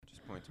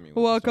me. With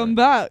Welcome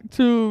back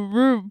to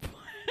Room.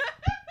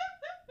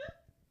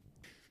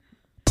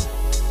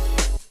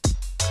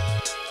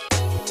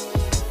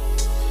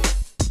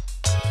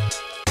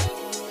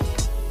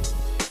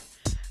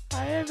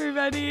 Hi,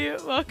 everybody.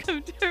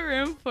 Welcome to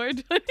Room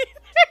 423.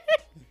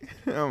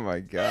 Oh my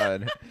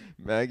God,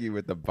 Maggie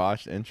with the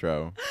botched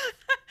intro.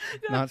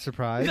 Not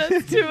surprised.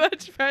 That's too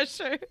much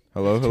pressure.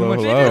 Hello, Too hello, much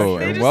hello,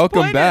 pressure. and just welcome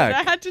pointed. back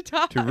I had to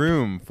talk. to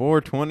Room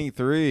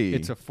 423.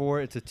 It's a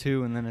 4, it's a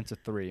 2, and then it's a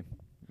 3.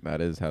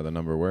 That is how the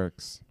number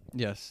works.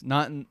 Yes,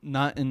 not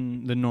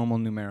in the normal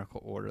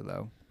numerical order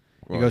though.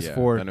 Well, goes yeah,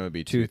 4, Then it would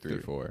be 2, 2, 3,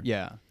 4.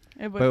 Yeah,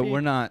 It would but be.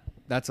 we're not.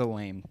 That's a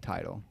lame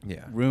title.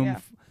 Yeah. Room Yeah.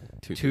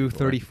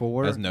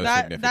 234. Has no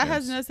that significance.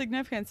 has no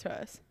significance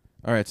to us.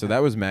 All right, so that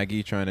was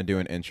Maggie trying to do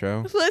an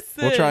intro.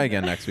 Listen. We'll try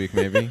again next week,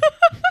 maybe.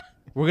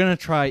 We're gonna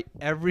try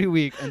every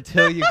week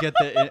until you get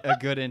a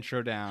good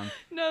intro down.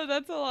 No,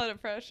 that's a lot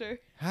of pressure.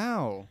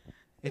 How?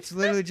 It's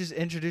literally just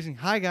introducing.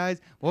 Hi guys,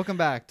 welcome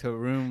back to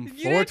Room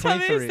You didn't tell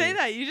me 423. to say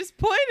that. You just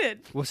pointed.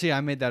 Well, see, I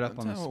made that up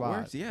That's on the how it spot.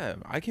 works. Yeah,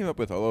 I came up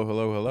with hello,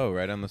 hello, hello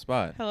right on the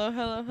spot. Hello,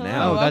 hello, hello.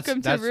 Now. No,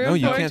 Welcome that's- to Room no,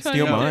 you can't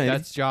steal 423. mine.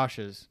 That's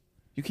Josh's.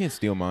 You can't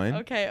steal mine.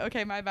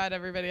 Okay, my bad,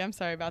 everybody. I'm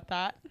sorry about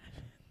that.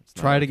 It's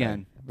not Try it okay.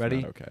 again. It's Ready?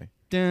 not okay.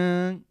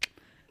 Dun,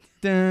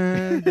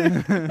 dun,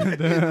 dun,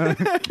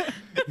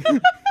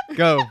 dun.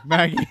 Go,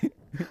 Maggie.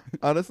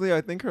 Honestly,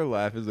 I think her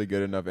laugh is a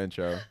good enough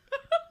intro.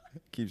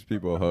 Keeps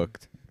people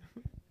hooked.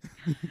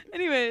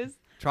 Anyways,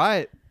 Try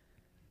it.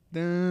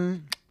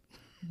 Dun,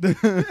 dun,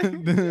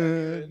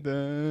 dun,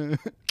 dun.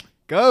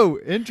 Go,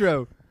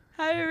 intro.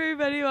 hi,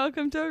 everybody.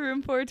 Welcome to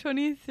Room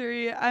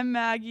 423. I'm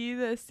Maggie,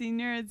 the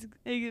senior.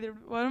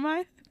 What am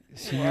I?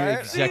 Senior What?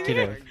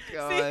 executive.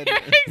 Senior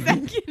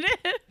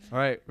executive. All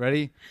right,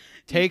 ready?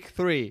 Take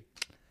 3.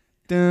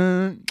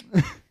 Dun,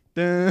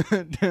 dun,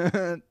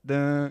 dun,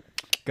 dun.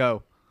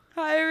 Go.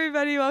 Hi,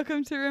 everybody.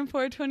 Welcome to Room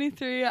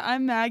 423.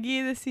 I'm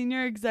Maggie, the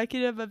senior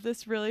executive of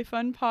this really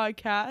fun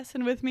podcast.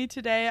 And with me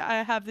today,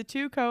 I have the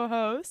two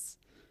co-hosts.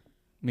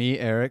 Me,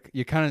 Eric.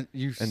 You kind of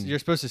And- you're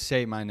supposed to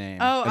say my name.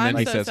 Oh, And I'm then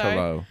he so says sorry.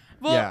 hello.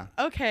 Well, Yeah.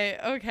 okay.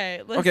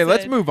 Okay, let's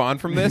listen. move on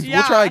from this. Yeah.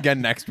 We'll try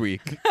again next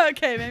week.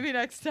 Okay, maybe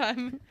next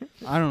time.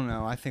 I don't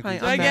know. I think we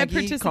Do I get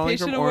Maggie, calling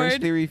participation from Orange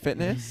award? Theory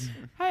Fitness.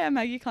 Hi, I'm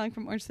Maggie calling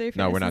from Orange State.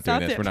 No, we're not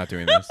doing this. We're not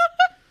doing this.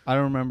 I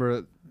don't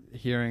remember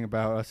hearing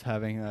about us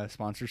having a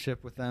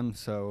sponsorship with them,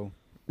 so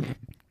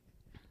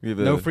We have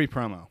no a- free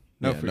promo.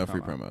 no free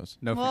promos.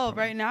 No free Well, promo.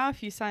 right now,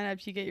 if you sign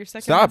up, you get your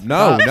second. Stop! month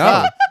No, free.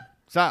 no.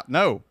 Stop.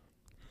 No.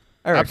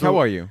 Eric, Absolute- how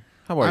are you?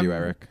 How are you,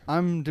 I'm- Eric?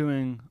 I'm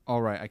doing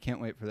all right. I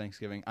can't wait for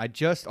Thanksgiving. I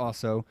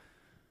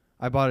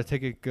bought a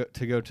ticket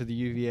to go to the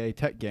UVA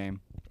Tech game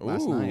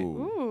last night.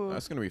 Ooh.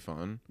 That's gonna be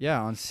fun. Yeah,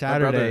 on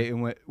Saturday.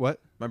 What?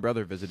 My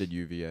brother visited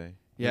UVA.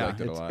 He Yeah, liked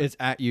it a lot. it's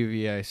at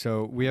UVA,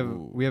 so we have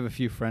Ooh. a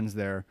few friends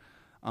there,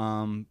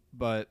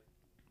 but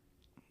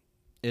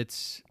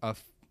it's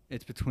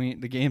between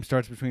the game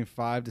starts between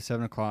 5 to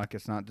 7 o'clock.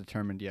 It's not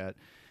determined yet,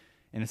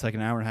 and it's like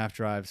an hour and a half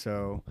drive.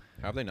 So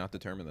How have they not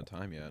determined the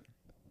time yet?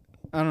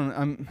 I don't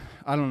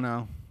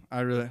know.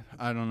 I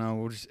don't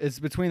know. It's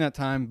between that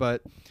time,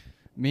 but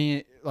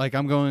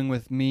I'm going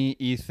with me,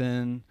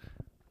 Ethan,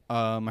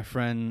 my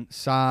friend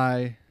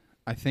Cy.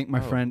 I think my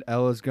Oh. friend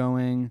Ella's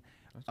going.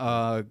 That's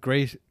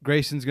cool.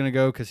 Grayson's gonna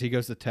go because he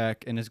goes to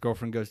Tech and his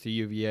girlfriend goes to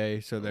UVA,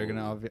 so they're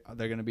Ooh.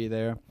 gonna be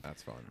there.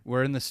 That's fun.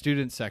 We're in the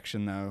student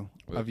section though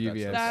Well, of that's-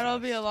 UVA. that's- That'll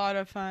be a lot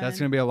of fun. That's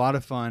gonna be a lot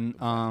of fun.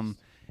 Nice.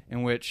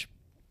 In which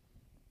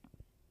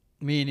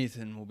me and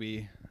Ethan will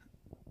be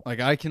like,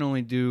 I can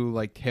only do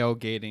like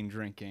tailgating,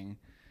 drinking,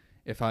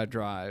 if I'm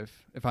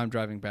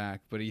driving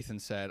back. But Ethan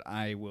said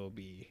I will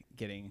be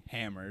getting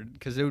hammered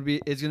because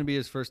it's gonna be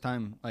his first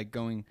time like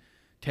going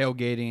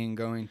tailgating and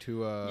going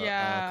to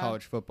a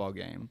college football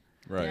game.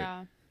 Right.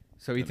 Yeah.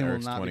 So And Ethan will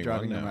Eric's not be 21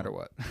 driving now. no matter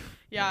what.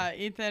 Yeah,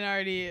 Ethan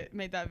already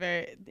made that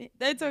very.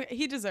 That's okay.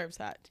 He deserves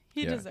that.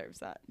 He Yeah. deserves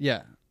that.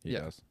 Yeah, He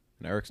yeah. does.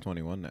 And Eric's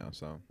 21 now,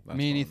 so that's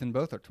Me and fun. Ethan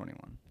both are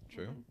 21.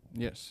 True.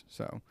 Yes,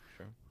 so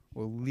True.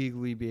 we'll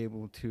legally be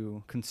able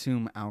to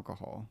consume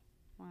alcohol.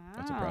 Wow.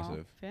 That's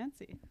impressive.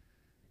 Fancy.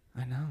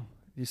 I know.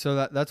 So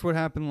that's what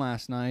happened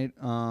last night.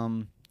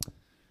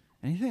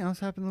 Anything else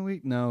happened in the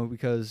week? No,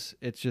 because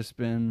it's just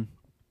been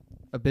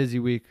a busy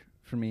week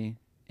for me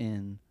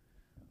in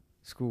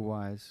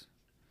school-wise.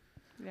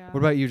 Yeah. What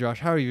about you, Josh?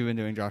 How have you been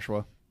doing,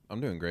 Joshua? I'm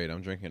doing great.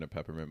 I'm drinking a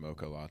peppermint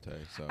mocha latte,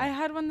 so I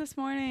had one this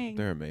morning.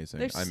 they're amazing.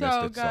 They're I missed so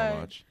it so good.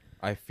 much.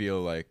 I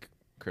feel like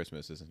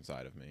Christmas is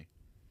inside of me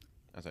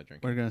as I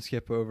drink We're it. going to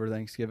skip over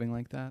Thanksgiving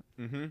like that?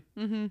 Mm-hmm.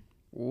 Mm-hmm.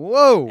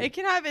 Whoa! It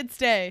can have its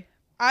day.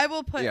 I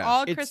will put Yeah.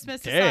 all Its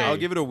Christmas day. aside. I'll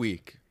give it a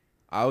week.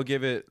 I'll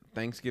give it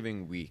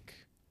Thanksgiving week.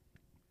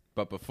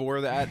 But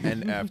before that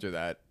and after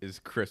that is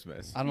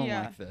Christmas. I don't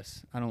Yeah. like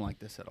this. I don't like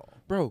this at all.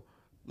 Bro,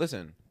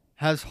 listen.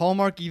 Has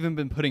Hallmark even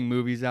been putting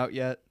movies out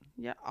yet?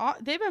 Yeah,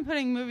 they've been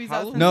putting movies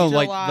out since No,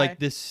 July. like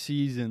this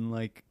season,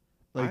 like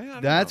I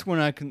don't that's know. when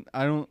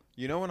I don't.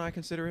 You know when I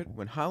consider it?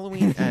 When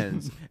Halloween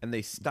ends and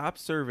they stop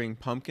serving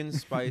pumpkin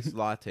spice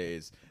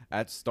lattes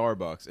at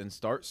Starbucks and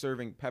start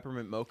serving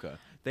peppermint mocha.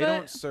 They But-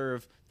 don't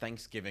serve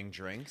Thanksgiving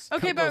drinks.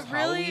 Okay, It goes but really-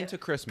 Halloween to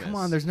Christmas. Come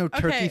on, there's no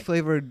Okay. turkey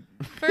flavored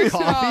First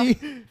of all,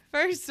 coffee.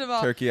 first of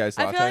all, turkey iced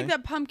I latte. feel like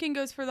that pumpkin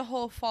goes for the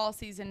whole fall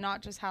season,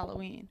 not just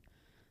Halloween.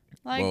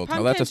 Like Well,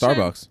 tell that to pumpkin should-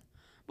 Starbucks.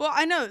 Well,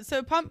 I know.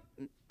 So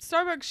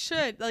Starbucks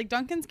should, like,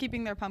 Dunkin's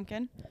keeping their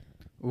pumpkin,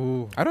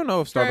 Ooh. I don't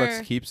know if Starbucks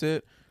For- keeps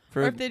it or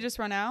for. if they just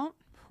run out.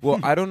 Well,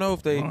 I don't know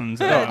if they. Runs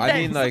No, out. I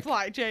mean like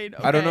supply chain.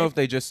 I don't know okay. if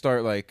they just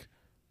start like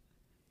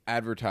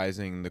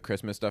advertising the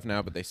Christmas stuff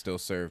now, but they still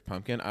serve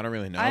pumpkin. I don't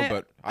really know,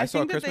 but I saw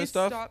think that Christmas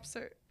they stuff.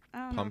 I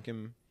don't know.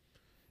 Pumpkin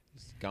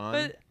is gone.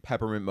 But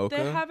Peppermint mocha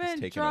They is haven't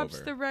taken dropped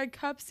over. the red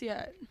cups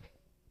yet.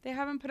 They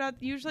haven't put out.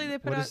 Usually they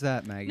put What out. is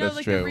that, Maggie? No, That's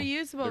like true. the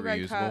reusable the red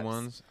reusable cups.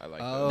 ones. I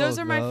like Oh. those. Those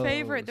are my those.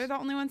 favorite. They're the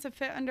only ones that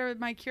fit under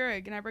my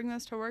Keurig, and I bring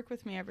those to work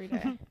with me every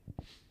day.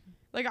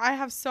 Like I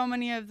have so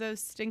many of those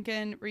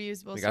stinking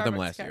reusable. We got them Starbucks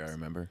last year, I cups.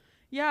 remember.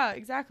 Yeah,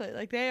 exactly.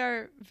 Like they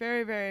are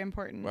very, very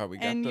important. Wow, we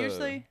got and the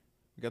usually,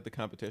 We got the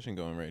competition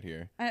going right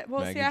here.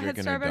 well, Maggie see, I had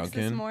drinking her Starbucks this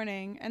Dunkin'.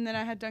 morning, and then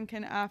I had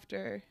Dunkin'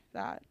 after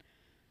that.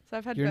 So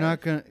I've had. You're both.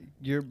 not gonna.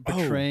 You're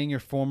betraying your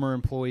former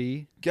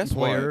employee. Guess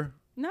what? employer.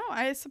 No,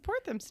 I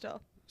support them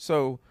still.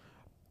 So,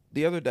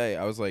 the other day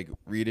I was like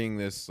reading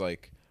this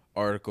like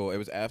article. It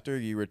was after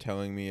you were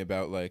telling me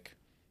about like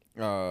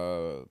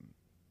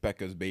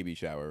Becca's baby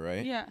shower,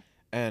 right? Yeah.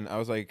 And I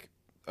was like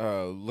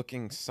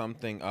looking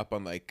something up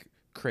on like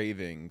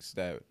cravings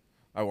that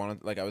I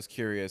wanted. Like I was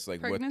curious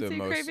like what the Pregnancy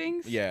most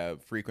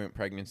cravings? frequent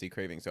pregnancy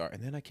cravings are.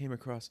 And then I came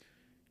across.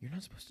 You're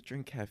not supposed to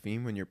drink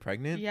caffeine when you're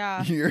pregnant.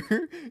 Yeah. You're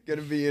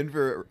gonna be in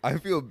for. I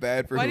feel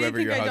bad for Why do you whoever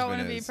think your I don't husband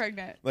want to be is.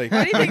 pregnant? Like,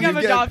 Why do you think when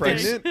I'm get adopted?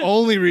 pregnant,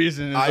 Only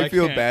reason is I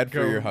feel can't bad for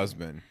go- your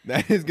husband.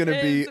 That is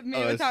gonna be Is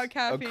me without a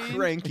caffeine.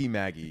 cranky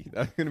Maggie.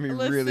 That's gonna be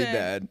really Listen,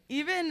 bad.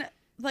 Even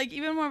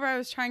whenever I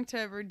was trying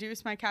to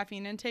reduce my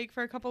caffeine intake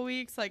for a couple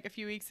weeks, like a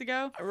few weeks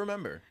ago. I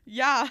remember.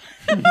 Yeah.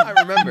 I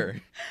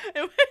remember.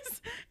 it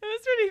was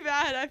pretty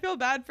bad. I feel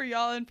bad for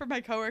y'all and for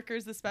my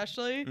coworkers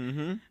especially.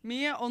 Mm-hmm.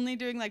 Me only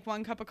doing like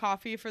 1 cup of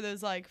coffee for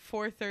those like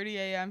 4:30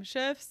 a.m.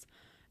 shifts.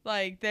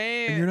 Like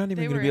they And you're not even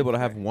they gonna were be able to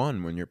in have for it.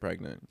 one when you're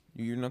pregnant.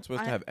 You're not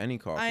supposed to have any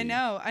coffee. I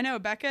know.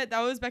 Becca, that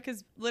was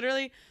Becca's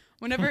literally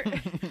whenever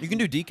You can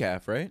do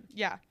decaf, right?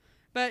 yeah.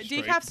 But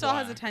Straight decaf still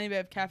has a black. tiny bit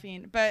of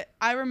caffeine. But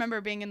I remember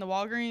being in the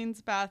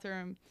Walgreens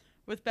bathroom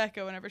with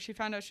Becca whenever she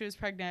found out she was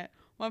pregnant.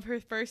 One of her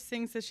first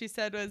things that she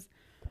said was,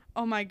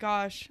 "Oh my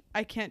gosh,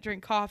 I can't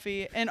drink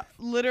coffee," and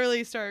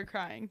literally started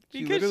crying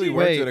She because literally she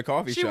works Wait, at a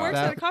coffee she shop. works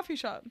That- at a coffee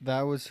shop.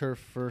 That was her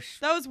first.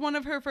 That was one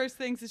of her first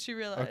things that she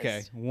realized.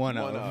 Okay, one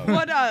One of. of.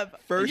 What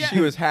up? First, Yeah. she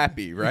was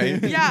happy,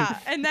 right? Yeah,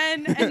 and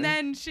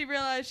then she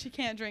realized she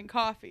can't drink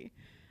coffee,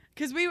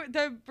 because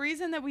the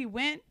reason that we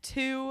went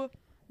to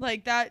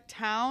like that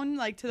town,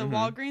 like to the Mhm.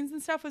 Walgreens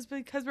and stuff, was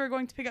because we were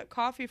going to pick up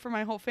coffee for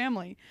my whole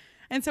family,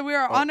 and so we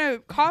were Oh. on a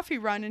coffee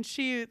run, and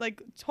she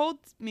like told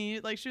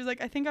me like she was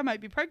like, I think I might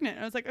be pregnant,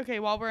 and I was like,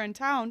 okay, while we're in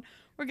town,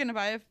 we're gonna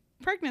buy a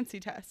pregnancy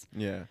test,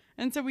 Yeah.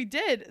 and so we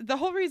did. The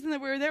whole reason that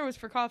we were there was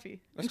for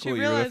coffee. That's and she cool.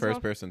 You were the realized, first well,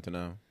 person to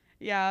know.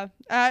 yeah,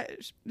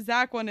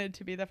 Zach wanted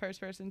to be the first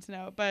person to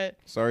know, but.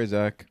 Sorry,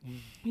 Zach.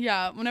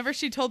 Yeah, whenever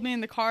she told me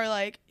in the car,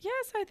 like,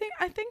 yes, I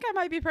think I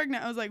might be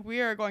pregnant, I was like, we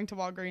are going to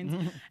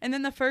Walgreens. And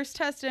then the first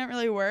test didn't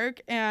really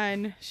work,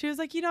 and she was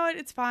like, you know what,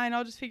 it's fine,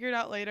 I'll just figure it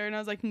out later. And I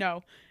was like,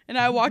 no. And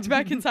I walked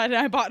back inside and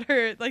I bought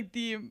her like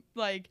the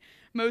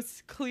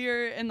most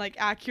clear and like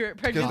accurate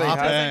pregnancy they test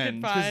have- I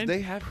could Because find.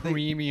 They have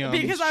Premium.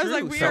 Because It's I was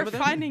true. like, we Some are of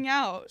them- finding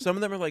out. Some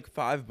of them are like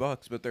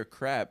 $5, but they're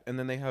crap. And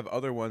then they have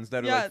other ones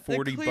that are Yeah, like the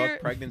 $40 clear-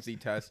 pregnancy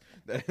tests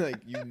that like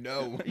you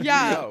know.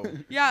 Yeah. You know.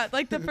 Yeah,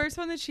 like the first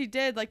one that she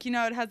did, like, you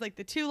know, it has like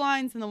the 2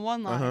 lines and the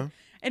 1 line. Uh-huh.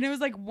 And it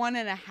was like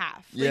 1.5.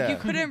 Like Yeah. you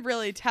couldn't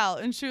really tell.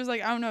 And she was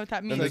like, I don't know what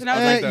that means. there's And I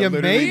was other- like, that you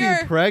literally- may We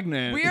are- be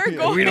pregnant. we are Yeah.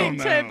 going We don't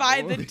to know.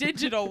 buy the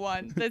digital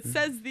one that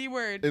says the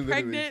word It literally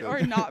pregnant says-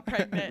 or not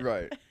pregnant.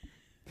 Right.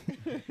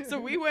 So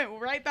we went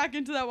right back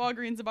into that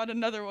Walgreens and bought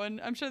another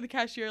one. I'm sure the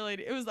cashier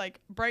lady, it was like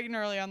bright and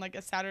early on like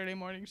a Saturday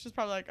morning. She's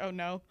probably like, oh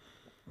no.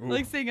 Ooh.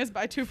 Like seeing us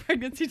buy 2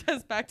 pregnancy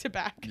tests back to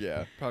back.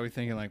 Yeah. Probably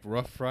thinking like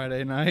rough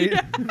Friday night,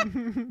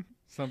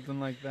 something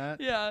like that.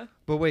 Yeah.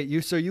 But wait,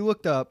 you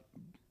looked up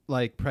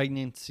like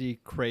pregnancy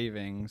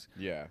cravings.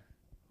 Yeah.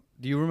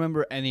 Do you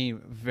remember any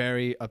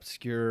very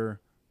obscure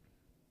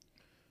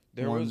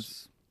There ones?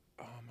 was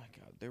oh my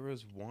god, there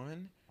was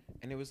one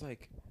and it was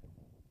like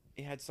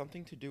it had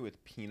something to do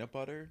with peanut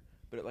butter,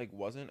 but it like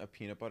wasn't a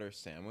peanut butter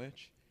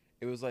sandwich.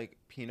 It was like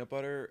peanut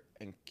butter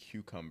and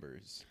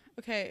cucumbers.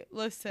 Okay,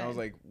 listen. I was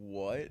like,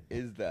 "What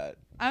is that?"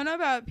 I don't know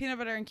about peanut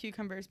butter and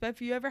cucumbers, but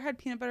have you ever had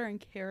peanut butter and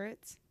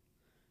carrots?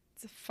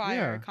 It's a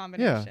fire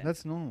combination. Yeah,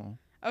 that's normal.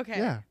 okay.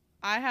 Yeah.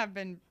 I have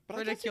been But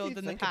I guess if you ridiculed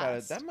in the think about it,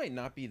 past. that might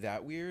not be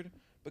that weird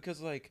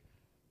because like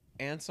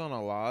ants on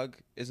a log,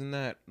 isn't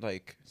that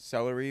like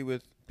celery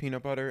with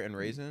peanut butter and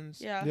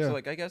raisins? Yeah. Yeah. So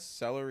like I guess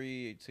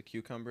celery to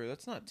cucumber,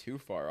 that's not too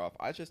far off.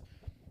 I just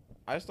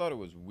thought it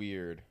was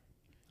weird.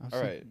 I was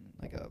All thinking,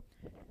 like a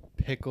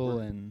pickle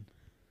and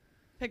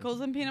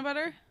Pickles and peanut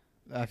butter?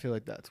 I feel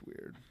like that's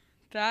weird.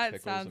 That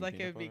Pickles sounds and like it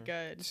peanut would be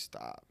butter? good.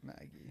 Stop,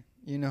 Maggie.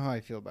 You know how I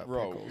feel about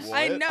Bro, pickles. what?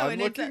 I know, I'm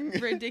and looking-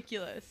 it's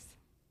ridiculous.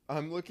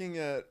 I'm looking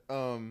at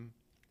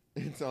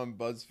it's on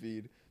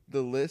BuzzFeed,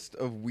 the list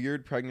of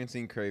weird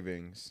pregnancy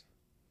cravings.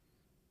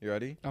 You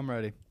ready? I'm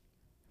ready.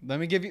 Let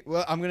me give you.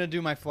 Well, I'm gonna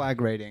do my flag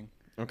rating.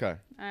 Okay.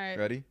 All right.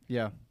 Ready?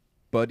 Yeah,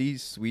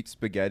 Buddy's sweet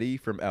spaghetti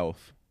from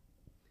Elf.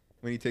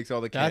 When he takes all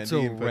the candy that's a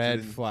and puts red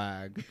it in.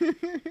 flag.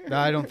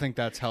 I don't think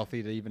that's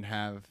healthy to even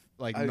have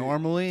like I-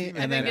 normally,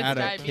 even- and I then think it's add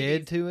a diabetes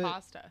kid to it.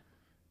 Pasta.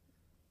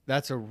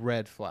 That's a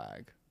red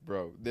flag.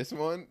 Bro, this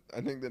one,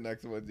 I think the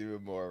next one's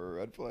even more of a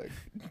red flag.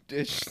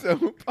 Dish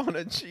soap on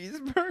a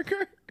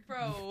cheeseburger.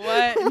 Bro,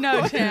 what?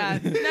 No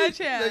chance. No Like,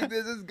 chance.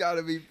 this has got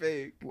to be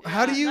fake.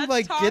 How do Yeah, you that's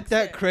like get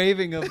that toxic.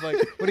 craving of like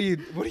what are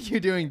you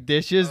doing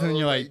dishes and Oh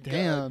you're my like God,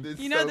 damn. this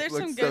You know, soap there's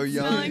looks some so good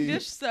smelling yummy.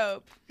 dish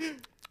soap.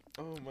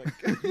 Oh my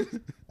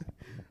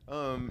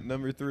god.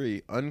 Number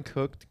 3,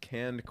 uncooked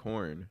canned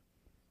corn.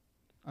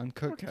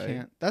 Uncooked Okay.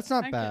 can't. That's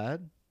not I could-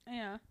 bad.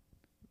 Yeah.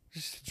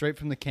 Just straight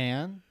from the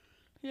can.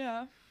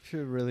 Yeah. If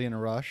you're really in a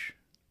rush.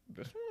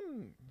 This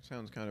one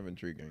sounds kind of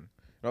intriguing.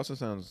 It also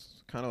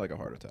sounds kind of like a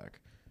heart attack.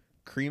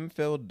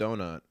 Cream-filled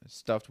donut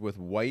stuffed with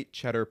white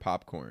cheddar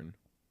popcorn.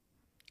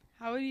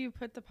 How would you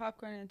put the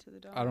popcorn into the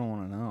donut? I don't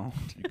want to know.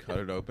 You cut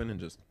it open and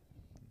just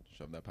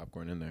shove that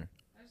popcorn in there.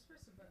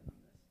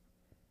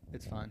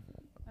 It's fine.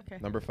 Okay.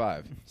 Number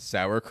 5,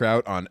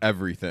 sauerkraut on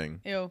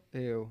everything. Ew.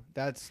 Ew,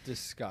 that's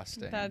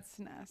disgusting. That's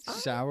nasty.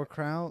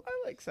 Sauerkraut.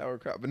 I like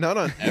sauerkraut, but not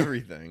on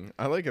everything.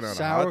 I like it on a hot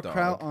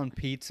Sauerkraut dog. on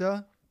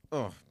pizza.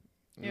 Oh,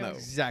 Ew. no.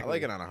 Exactly. I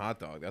like it on a hot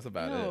dog. That's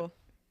about it. Ew.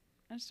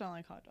 I just don't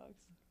like hot dogs.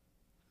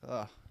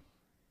 Ugh,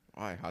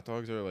 Why? Hot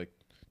dogs are like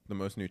the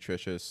most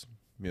nutritious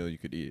meal you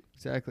could eat.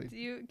 exactly.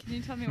 Can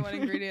you tell me what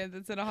ingredient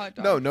that's in a hot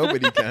dog? No,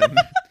 nobody can.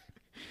 But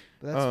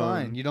that's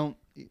fine. Um, You don't.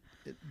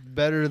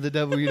 Better the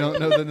devil you don't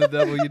know than the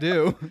devil you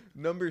do.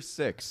 Number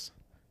 6,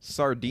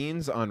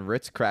 sardines on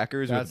Ritz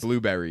crackers That's- with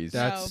blueberries.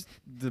 That's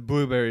the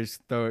blueberries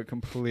throw it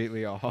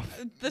completely off.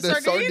 The,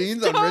 the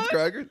sardines on Ritz don't?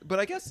 crackers? But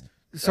I guess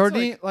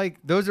Sardine, like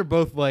those are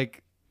both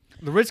like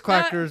the Ritz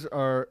crackers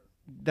are.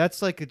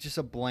 That's like just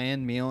a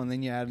bland meal, and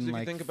then you add So in if you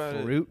like think about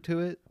it- fruit to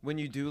it. when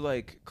you do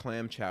like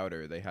clam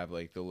chowder, they have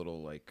like the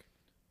little like,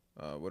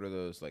 what are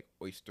those like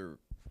oyster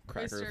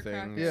cracker Oyster things?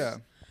 crackers. Yeah.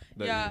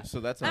 that Yeah. you- so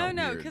that's I not don't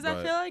know, weird, because I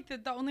but- feel like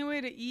that the only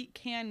way to eat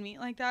canned meat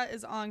like that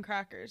is on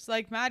crackers.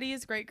 Like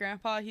Maddie's great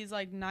grandpa, he's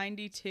like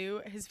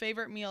 92. His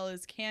favorite meal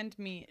is canned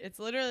meat. It's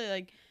literally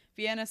like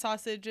Vienna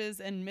sausages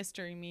and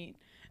mystery meat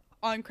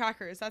on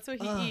crackers. That's what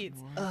he eats.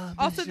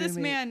 Also, this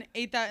man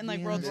ate that in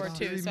like World War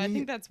II, so I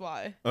think that's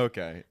why.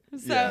 Okay.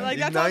 So yeah. like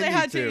He's that's all they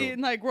had to 92. eat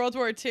in like World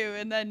War II,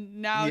 and then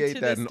now He to ate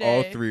that this in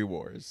day, all 3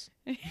 wars.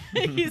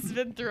 he's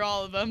been through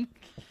all of them.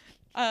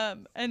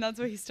 And that's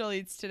what he still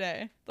eats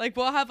today. Like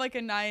we'll have like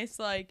a nice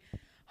like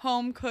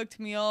home cooked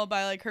meal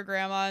by like her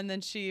grandma, and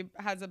then she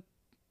has a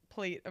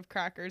plate of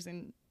crackers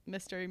and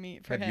mystery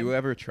meat for Have him. you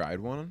ever tried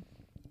one?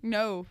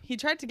 No, he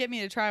tried to get me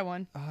to try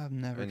one. I've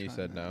never. And you tried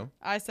said that. no?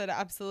 I said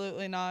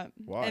absolutely not.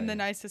 Why? In the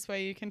nicest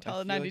way you can tell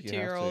a feel like you have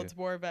 92-year-old's to.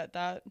 war vet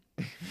that.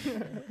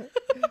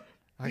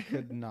 I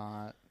could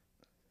not.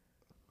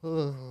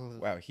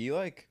 Wow, he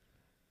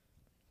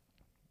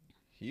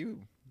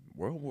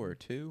World War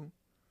II,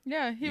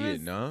 Yeah, he was.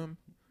 Vietnam,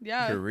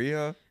 Yeah,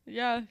 Korea.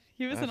 yeah,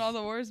 he was in all That's-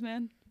 the wars,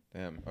 man.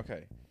 Damn.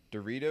 Okay.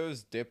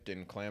 Doritos dipped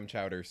in clam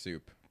chowder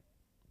soup.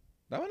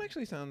 That one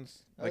actually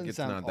sounds That like doesn't it's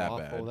sound not that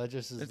awful. bad. That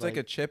just is It's like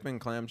a chip and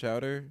clam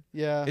chowder.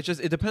 yeah.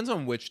 It depends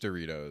on which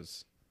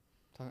Doritos.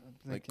 I'm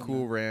Like thinking-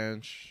 Cool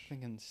Ranch.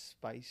 Thinking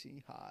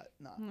spicy, hot.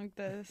 Not Like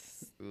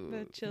this, the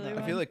Ugh. chili I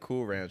one. feel like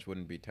Cool Ranch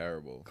wouldn't be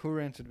terrible. Cool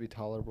Ranch would be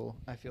tolerable.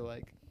 I feel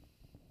like.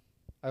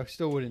 I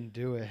still wouldn't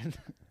do it.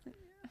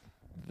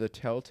 The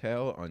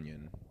Telltale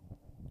Onion.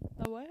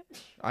 The what?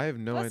 I have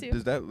no Bless idea. you.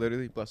 Does that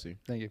literally bless you?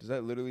 Thank you. Does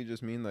that literally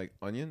just mean like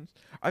onions?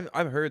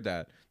 I've heard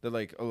that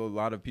like a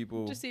lot of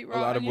people, Just eat a raw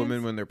lot of women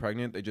onions? when they're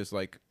pregnant, they just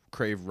like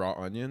crave raw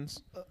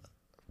onions.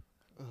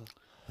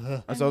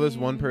 Ugh. I saw this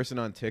one mean- person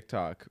on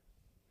TikTok,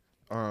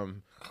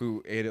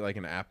 who ate it like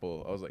an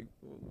apple. I was like,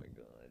 oh my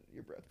god,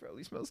 your breath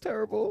probably smells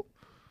terrible.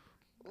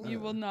 You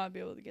will not be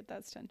able to get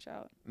that stench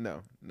out.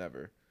 No,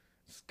 never.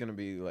 It's gonna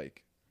be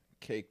like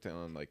caked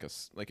on like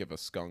like if a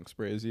skunk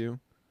sprays you.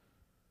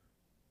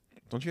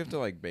 Don't you have to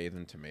like bathe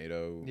in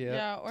tomato?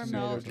 Yeah, or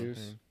tomato milk.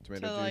 juice.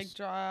 Tomato To juice. like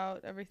draw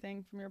out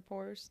everything from your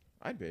pores.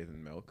 I'd bathe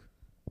in milk.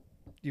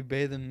 You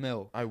bathe in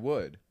milk. I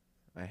would.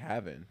 I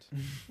haven't.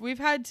 We've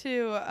had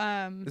to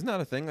Isn't that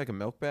a thing like a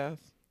milk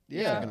bath?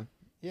 Yeah.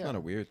 It's not a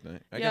weird thing.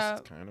 I Yeah, guess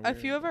it's kind of a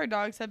few of our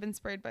dogs have been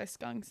sprayed by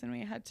skunks, and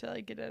we had to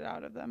like get it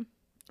out of them.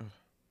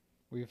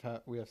 We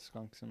have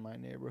skunks in my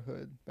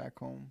neighborhood back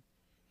home.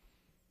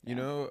 You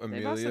Yeah. know,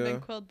 They've also been Amelia.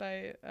 killed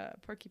by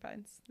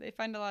porcupines. They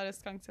find a lot of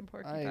skunks and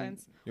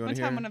porcupines. You One want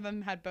to time, hear? one of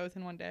them had both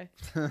in one day.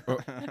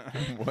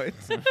 What?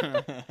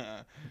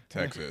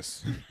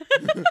 Texas.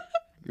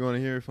 You want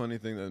to hear a funny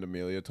thing that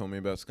Amelia told me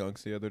about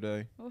skunks the other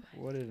day?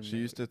 What did She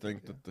used to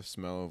think that the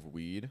smell of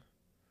weed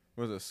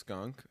was a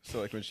skunk. So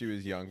like when she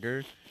was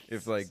younger,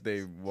 if like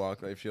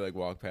if she like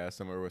walked past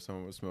somewhere where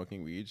someone was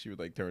smoking weed, she would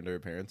like turn to her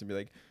parents and be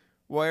like,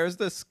 Where's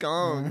the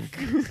skunk?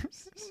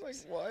 Like,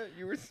 what?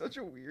 You were such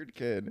a weird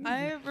kid.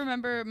 I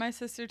remember my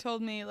sister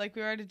told me, like,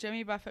 we were at a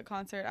Jimmy Buffett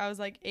concert. I was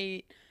like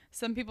 8.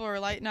 Some people were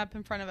lighting up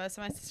in front of us,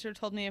 and my sister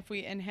told me if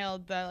we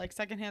inhaled the like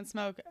secondhand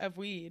smoke of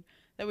weed,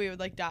 that we would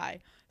like die.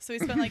 So we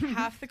spent like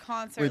half the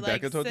concert Wait,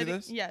 like Becca told you sitting,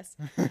 this? yes,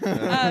 That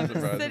doesn't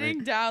surprise sitting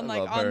me. down I like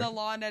love on her. the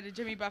lawn at a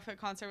Jimmy Buffett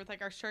concert with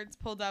like our shirts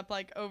pulled up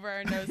like over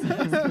our noses,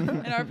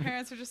 and our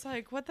parents were just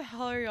like, "What the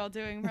hell are y'all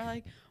doing?" We're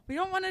like, "We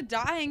don't want to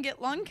die and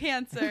get lung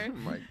cancer." Oh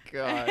my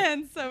god.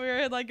 And so we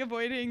were like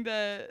avoiding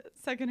the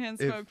secondhand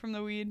smoke from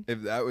the weed.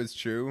 If that was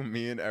true,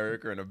 me and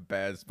Eric are in a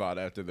bad spot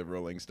after the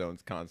Rolling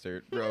Stones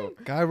concert, bro.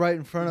 Guy right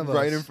in front of us.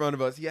 Right in front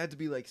of us. He had to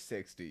be like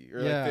 60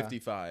 or Yeah. like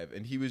 55,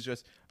 and he was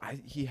just.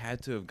 He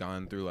had to have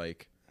gone through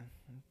like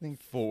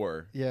think-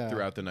 4 Yeah.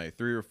 throughout the night,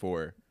 3 or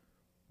 4,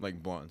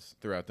 like blunts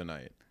throughout the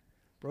night.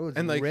 Bro, it's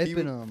And like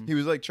ripping him. he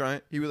was like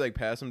trying. He would like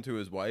pass them to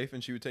his wife,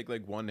 and she would take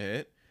like one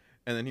hit,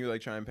 and then he would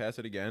like try and pass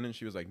it again, and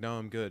she was like, "No,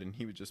 I'm good," and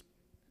he would just.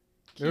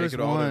 There was take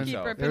it all to one.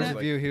 himself. Keep There was ripping a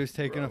it. view. He was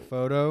taking a bro.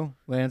 photo,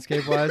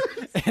 landscape wise,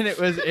 and it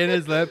was in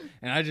his lip,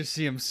 and I just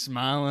see him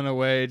smiling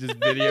away, just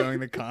videoing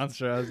the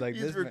concert. I was like,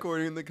 He's this man-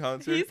 recording the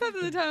concert. He's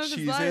having the time of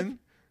his life. cheesing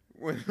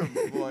with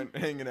a blunt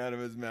hanging out of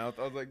his mouth.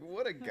 I was like,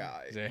 what a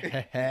guy. He's like,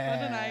 What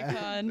an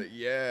icon. But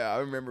yeah, I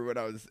remember when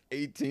I was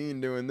 18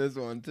 doing this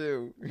one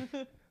too.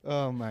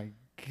 Oh my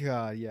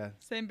god, yeah.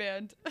 Same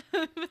band.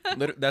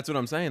 That's what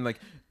I'm saying. Like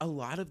a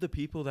lot of the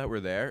people that were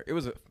there, it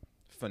was a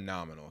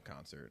phenomenal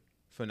concert.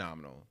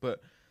 Phenomenal.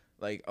 But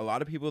like a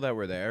lot of people that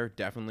were there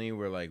definitely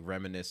were like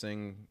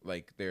reminiscing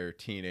like their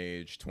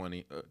teenage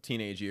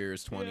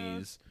years,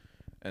 20s.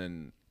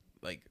 And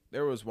like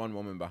there was one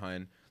woman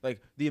behind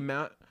like the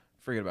amount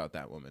forget about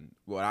that woman.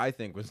 What I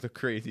think was the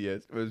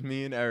craziest was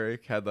me and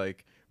Eric had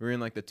like we were in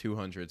like the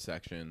 200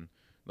 section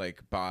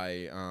like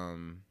by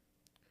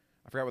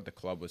I forgot what the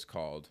club was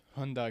called.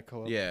 Hyundai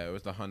Club. Yeah, it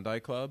was the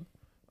Hyundai Club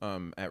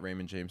at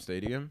Raymond James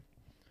Stadium.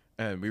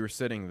 And we were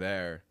sitting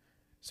there.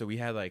 So we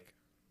had like,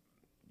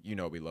 we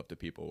love to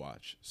people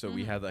watch. So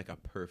we had like a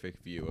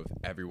perfect view of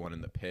everyone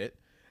in the pit.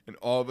 And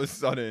all of a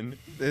sudden,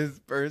 this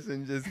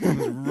person just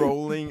comes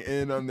rolling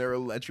in on their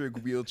electric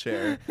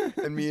wheelchair.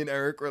 And me and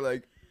Eric were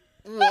like,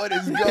 what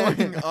is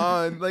going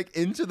on? Like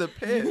into the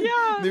pit.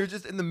 Yeah. They were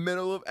just in the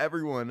middle of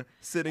everyone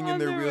sitting in On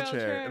their their wheelchair.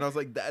 wheelchair. And I was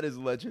like, that is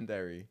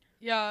legendary.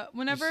 Yeah,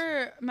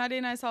 whenever Maddie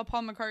and I saw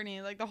Paul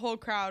McCartney, like the whole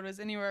crowd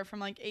was anywhere from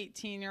like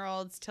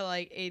 18-year-olds to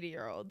like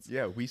 80-year-olds.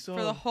 Yeah, we saw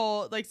For the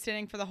whole, like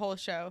standing for the whole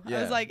show. I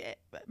Yeah. was like,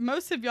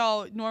 most of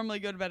y'all normally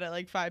go to bed at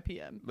like 5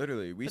 p.m.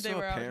 Literally, we But they saw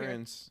were out here.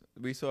 parents.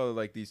 We saw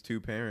like these two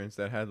parents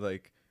that had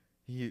like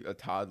a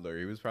toddler.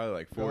 He was probably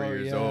like 4 Oh,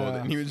 years old,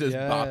 and he was just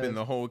bopping yes.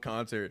 the whole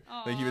concert.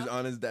 Like he was Aw.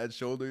 on his dad's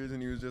shoulders,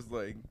 and he was just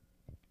like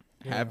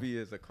Yeah. happy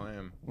as a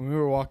clam. When we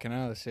were walking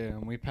out of the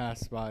stadium, we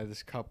passed by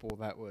this couple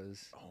that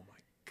was Oh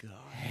my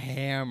god!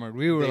 hammered.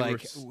 We were They were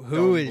like,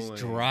 who is stumbling.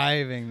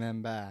 driving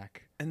them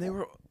back? And they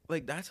were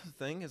like, that's the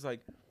thing is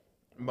like,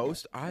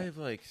 most I've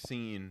like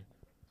seen.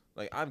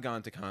 Like I've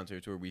gone to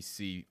concerts where we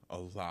see a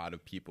lot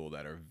of people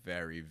that are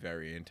very,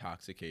 very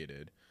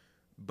intoxicated,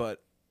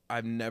 but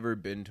I've never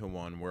been to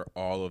one where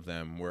all of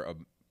them were a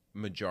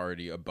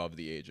majority above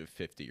the age of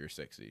 50 or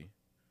 60.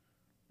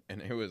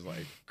 And it was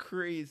like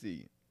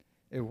crazy.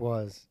 It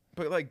was.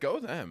 But like go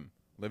them.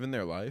 Living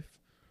their life.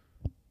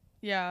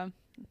 Yeah,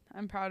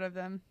 I'm proud of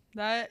them.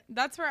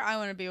 That's where I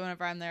want to be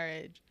whenever I'm their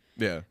age.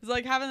 Yeah. It's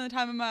like having the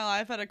time of my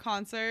life at a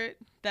concert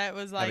that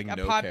was like Having a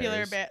no popular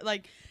cares. band.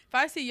 Like if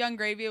I see Young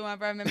Gravy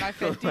whenever I'm in my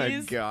Oh 50s,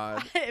 my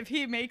god. if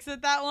he makes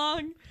it that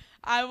long,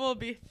 I will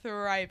be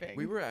thriving.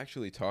 We were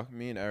actually talking,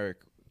 me and Eric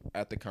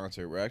at the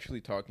concert, we're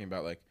actually talking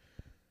about like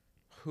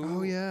who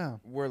Oh yeah.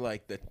 were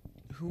like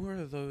who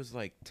are those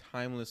like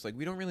timeless, like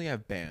we don't really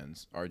have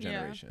bands our Yeah.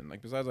 generation,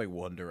 like besides like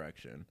One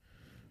Direction.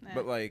 Nah.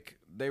 But like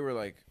they were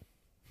like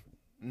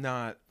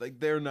not like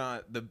they're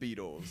not the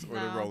Beatles or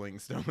the No. Rolling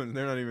Stones.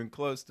 They're not even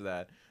close to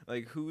that.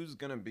 Like who's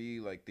gonna be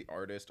like the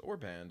artist or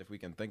band, if we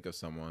can think of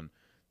someone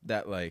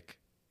that like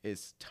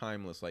is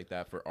timeless like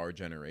that for our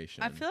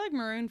generation? I feel like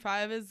Maroon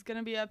 5 is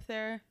gonna be up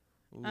there.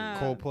 Ooh.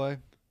 Coldplay,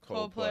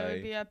 Coldplay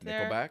would be up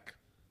there. Nickelback.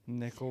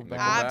 Nickelback. Nickelback?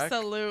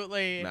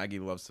 Absolutely. Maggie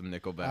loves some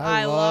Nickelback.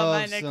 I love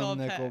my some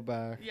Nickelback.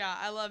 Nickelback. Yeah,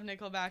 I love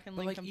Nickelback and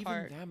But like Linkin even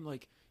Park. them,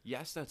 like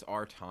yes, that's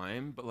our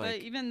time, but But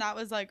like even that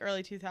was like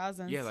early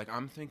 2000s. yeah, like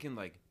I'm thinking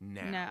like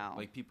now, Now.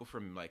 like people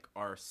from like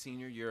our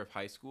senior year of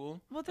high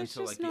school well, there's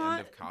until just like the not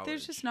end of college.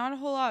 there's just not a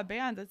whole lot of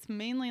bands. It's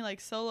mainly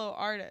like solo But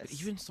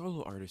artists. even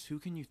solo artists, who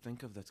can you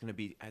think of that's gonna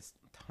be as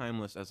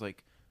timeless as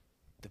like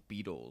the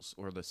Beatles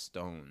or the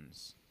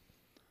Stones?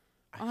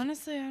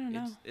 Honestly, I don't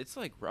know. It's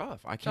like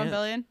rough. I John can't.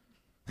 Bellion.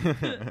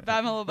 But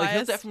I'm a little Like he'll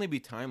biased. definitely be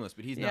timeless,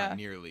 but he's Yeah. not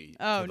nearly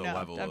Oh, to the no,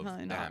 level of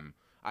definitely not. them.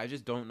 I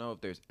just don't know if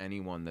there's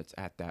anyone that's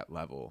at that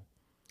level.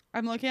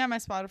 I'm looking at my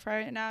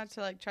Spotify right now to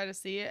like try to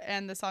see it,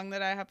 and the song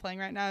that I have playing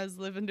right now is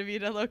 "Livin' Da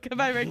Vida Loca"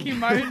 by Ricky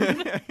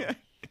Martin.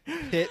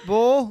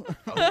 Pitbull,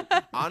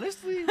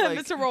 Honestly, like,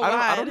 Mr. I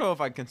Worldwide. don't know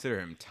if I'd consider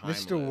him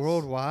timeless. Mr.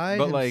 Worldwide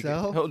But like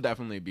himself. he'll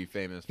definitely be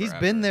famous. He's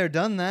forever. been there,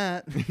 done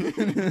that.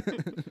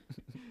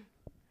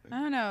 I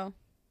don't know.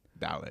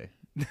 Dale.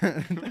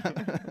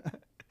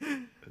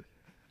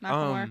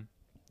 Macklemore.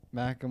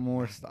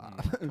 Macklemore,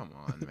 stop. Come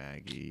on,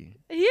 Maggie.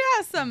 He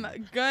has some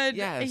good.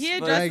 Yes, he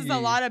but- addresses a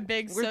Maggie, lot of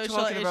big we're social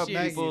talking issues. about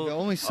Maggie, people- the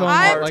only song I'm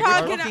I like. We're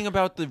talking- talking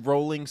about the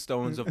Rolling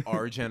Stones of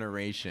our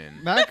generation.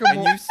 And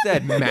Macklemore. you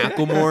said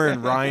Macklemore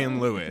and Ryan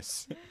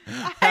Lewis.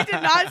 I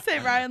did not say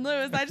Ryan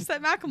Lewis. I just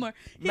said Macklemore.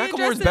 He Macklemore's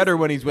addresses- better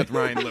when he's with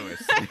Ryan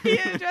Lewis. he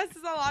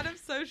addresses a lot of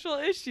social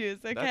issues.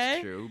 Okay.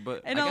 That's true,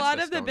 but And I a guess lot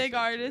the of the Stones big did,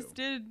 artists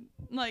too. did,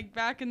 like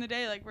back in the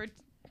day, like we're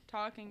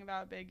talking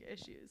about big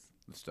issues.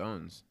 The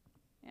Stones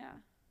Yeah.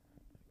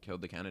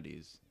 killed the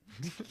Kennedys.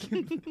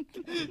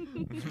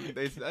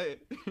 They say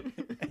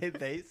it.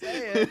 They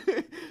say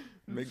it.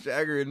 Mick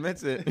Jagger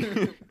admits it.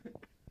 Yeah.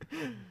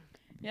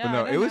 But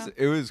no, I don't know.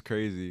 it was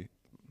crazy.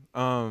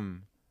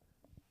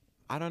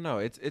 I don't know.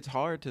 It's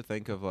hard to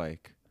think of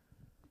like,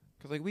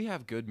 cause like we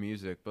have good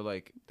music, but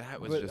like that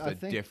was But just I a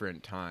think-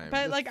 different time.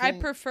 But the like I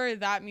thing- prefer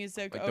that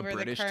music like over the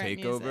British current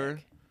takeover,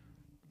 music.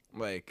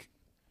 like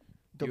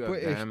The you have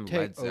British them,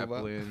 Led takeover.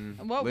 Zeppelin,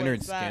 What Leonard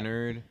was that?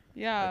 Skinner,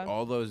 Yeah. like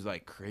all those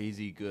like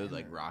crazy good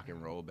like rock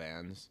and roll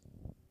bands.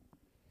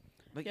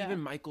 Like Yeah.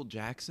 even Michael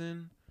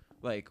Jackson,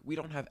 like we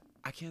don't have.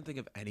 I can't think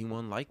of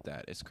anyone like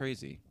that. It's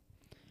crazy.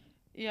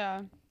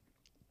 Yeah.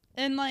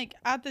 And like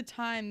at the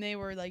time they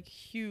were like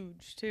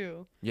huge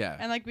too. Yeah.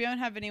 And like we don't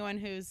have anyone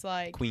who's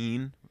like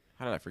Queen.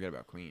 How did I forget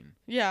about Queen?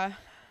 yeah.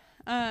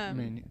 I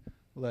mean,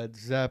 Led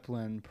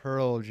Zeppelin,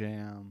 Pearl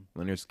Jam,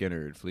 Leonard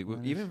Skinner, Fleetwood,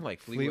 Leonard- even like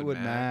Fleetwood,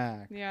 Mac.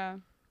 Mac, yeah.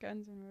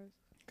 Guns N' Roses.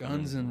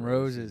 Guns N'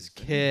 Roses,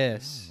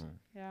 Kiss, Oh.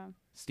 Yeah.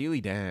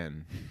 Steely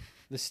Dan.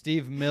 the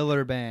Steve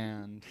Miller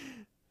Band.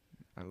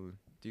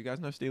 Do you guys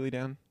know Steely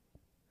Dan?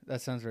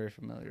 That sounds very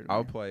familiar to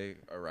I'll me. play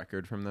a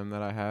record from them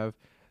that I have.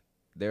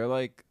 They're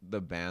like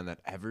the band that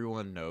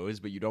everyone knows,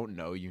 but you don't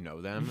know you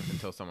know them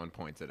until someone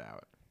points it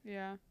out.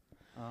 Yeah.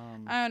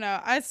 Um, I don't know.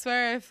 I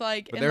swear if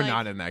like But in they're like,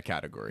 not in that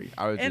category.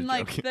 I was in just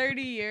like joking.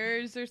 30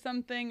 years or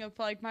something, if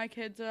like my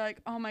kids are like,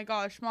 oh my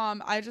gosh,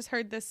 mom, I just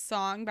heard this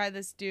song by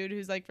this dude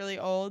who's like really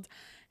old.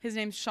 His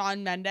name's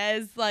Shawn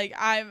Mendes. Like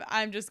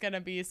I'm just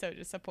gonna be so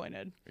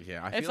disappointed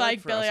Yeah, I if feel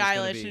like for us Billie it's gonna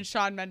Eilish be- and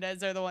Shawn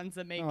Mendes are the ones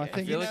that make No, I it. I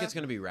think feel you like know? it's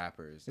gonna be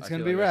rappers. It's I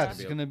gonna feel be like raps.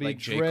 It's gonna be like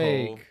J.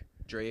 Drake. Cole,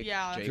 Drake,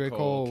 Yeah. J. J. Cole,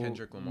 Cole,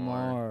 Kendrick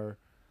Lamar.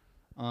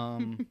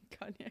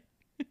 Kanye.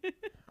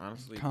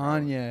 Honestly,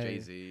 Kanye. Jay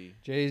Z.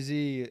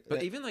 Jay-Z.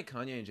 But even like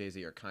Kanye and Jay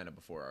Z are kind of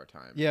before our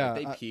time. Yeah,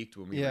 like, they peaked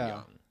when we were yeah.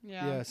 young.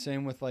 Yeah. yeah,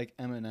 same with like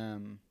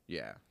Eminem.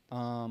 Yeah,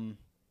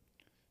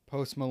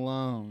 Post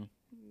Malone.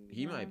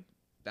 he Yeah. might.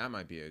 That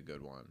might be a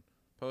good one.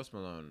 Post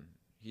Malone.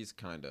 He's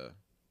kind of.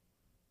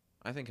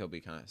 I think he'll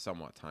be kind of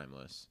somewhat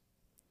timeless.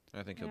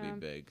 I think he'll Yeah. be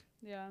big.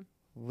 Yeah.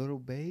 Little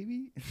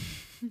Baby.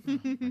 Oh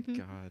my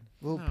God.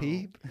 Lil No.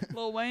 Peep.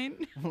 Lil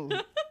Wayne.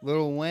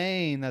 Lil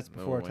Wayne. That's Lil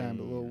before our time,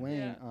 but Lil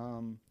Wayne.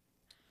 Wayne.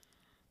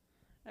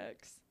 Yeah.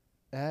 X.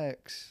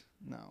 X.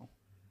 No,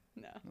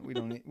 No. we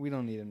don't need. We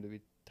don't need him to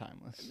be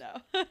timeless. No.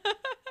 Hey,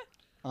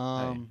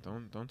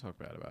 don't talk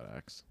bad about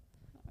X.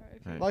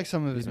 R.I.P. Hey, like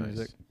some of be his nice.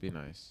 music. Be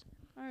nice.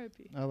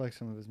 R.I.P. I like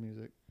some of his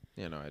music.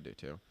 Yeah, no, I do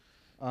too.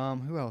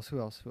 Who else?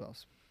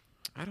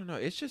 I don't know.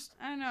 It's just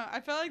I don't know. I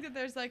feel like that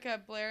there's like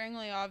a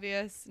blaringly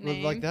obvious Well,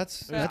 name. like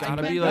that's There's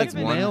gotta be, that's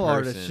like, male one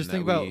artists. person Just that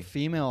think about we-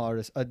 female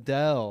artists.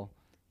 Adele,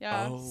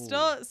 Yeah. Oh.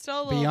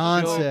 Still a little.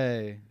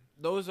 Beyonce.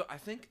 those. I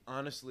think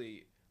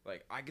honestly,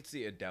 like I could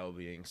see Adele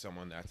being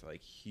someone that's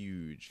like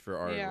huge for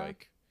our Yeah.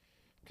 like,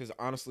 because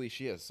honestly,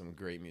 she has some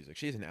great music.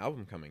 She has an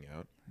album coming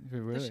out.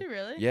 Really? Does she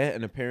really? Yeah,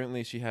 and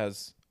apparently she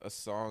has a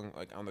song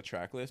like on the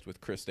track list with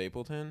Chris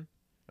Stapleton.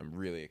 I'm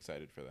really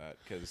excited for that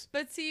because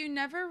But see, you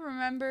never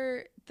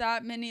remember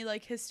that many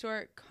like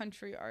historic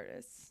country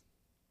artists.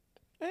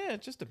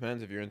 it just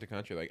depends if you're into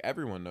country. Like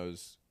everyone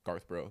knows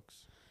Garth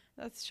Brooks,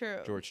 That's true.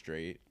 George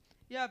Strait.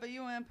 Yeah, but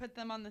you want to put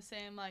them on the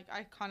same like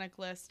iconic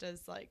list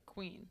as like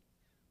Queen.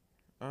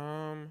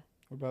 What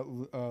about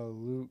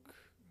Luke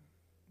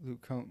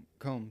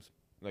Combs?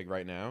 Like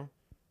right now.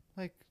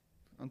 Like,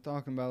 I'm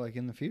talking about like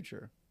in the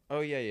future.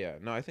 Oh yeah.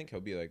 No, I think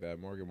he'll be like that.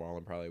 Morgan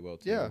Wallen probably will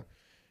too. Yeah.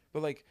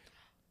 But like,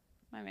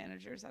 My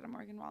manager's at a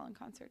Morgan Wallen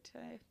concert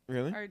today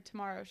really? or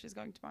tomorrow. She's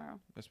going tomorrow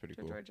That's pretty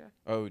to cool. Georgia.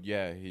 Oh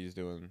yeah, he's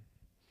doing.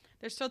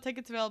 There's still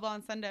tickets available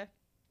on Sunday.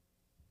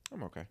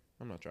 I'm okay.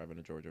 I'm not driving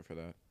to Georgia for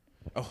that.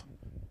 Oh,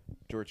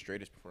 George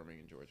Strait is performing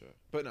in Georgia.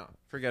 But no,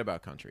 forget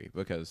about country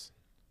because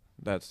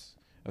that's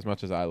as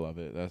much as I love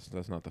it.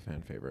 That's not the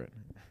fan favorite.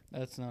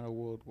 That's not a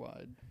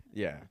worldwide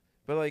Yeah,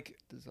 but like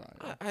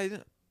desire.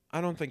 I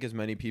don't think as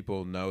many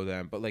people know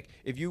them. But like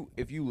if you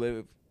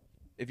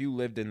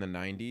lived in the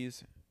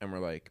 '90s and were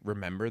like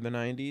remember the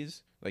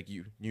 '90s, like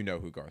you know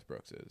who Garth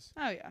Brooks is.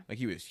 Oh yeah, Like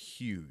he was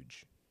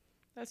huge,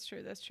 that's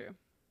true. That's true.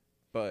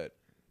 but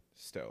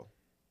still.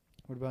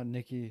 What about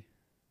Nicki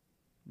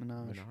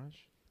Minaj? Minaj?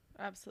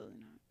 Absolutely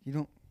not. You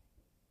don't.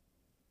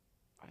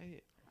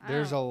 I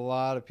There's a don't-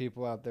 lot of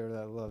people out there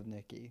that love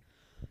Nicki.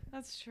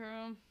 That's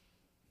true.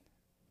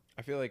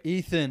 feel like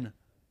Ethan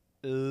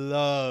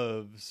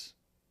loves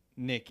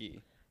Nicki.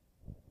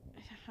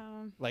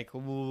 Um, Like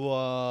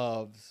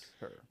loves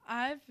her.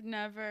 I've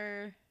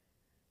never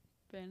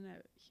been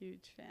a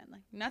huge fan.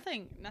 Like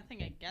nothing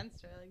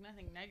against her, like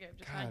nothing negative,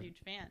 just not a God. huge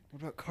fan.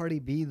 What about Cardi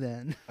B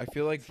then? I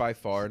feel like by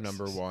far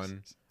number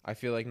one. I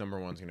feel like number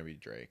one's gonna be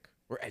Drake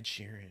or Ed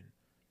Sheeran.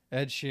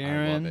 Ed I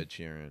Sheeran. love Ed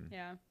Sheeran.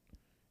 Yeah.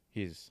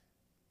 He's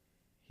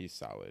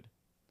solid.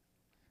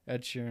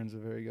 Ed Sheeran's a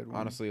very good one.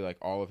 Honestly, like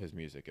all of his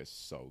music is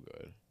so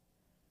good.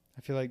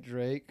 I feel like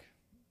Drake.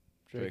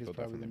 Drake is will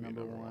probably definitely the be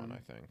number number one. one.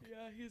 I think.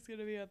 Yeah, he's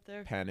gonna be up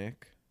there.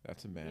 Panic.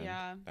 That's a band.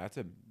 Yeah.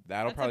 That'll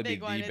That's probably a big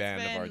be one. the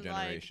band of our It's been,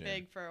 generation. Like,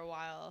 big for a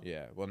while.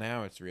 Yeah. Well,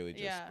 now it's really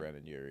just Yeah.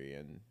 Brennan Urie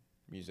and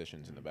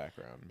musicians in the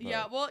background.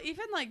 Yeah, but- well,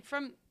 even like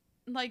from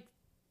like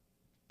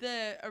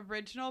the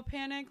original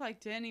Panic, like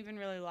didn't even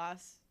really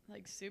last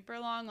like super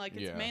long. Like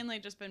it's Yeah. mainly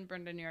just been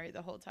Brendan Urie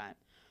the whole time.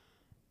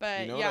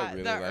 But You know what yeah, I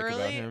really the like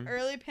about him?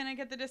 early Panic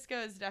at the Disco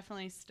is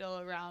definitely still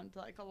around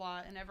like a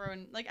lot, and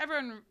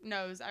everyone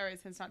knows I Write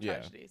It's Not Yeah.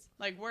 Tragedies,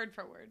 like word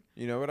for word.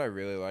 You know what I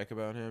really like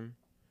about him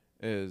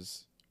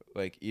is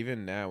like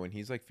even now when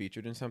he's like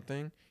featured in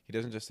something, he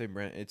doesn't just say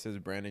it says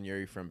Brandon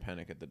Urie from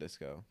Panic at the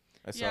Disco.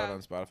 I saw it Yeah.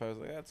 on Spotify. I was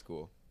like, that's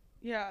cool.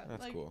 Yeah,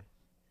 That's like cool.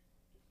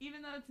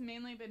 even though it's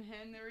mainly been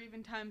him, there were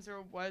even times where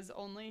it was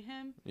only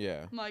him.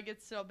 Yeah. Like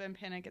it's still been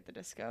Panic at the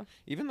Disco.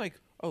 Even like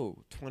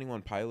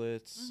 21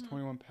 Pilots.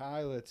 21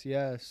 Pilots,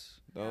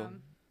 yes. Though Yeah.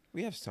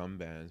 we have some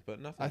bands,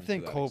 but nothing. I to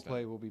think that Coldplay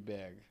extent. will be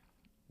big.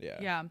 Yeah.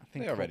 Yeah. I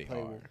think They already Coldplay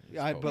are. will- It's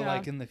Yeah, but Coldplay.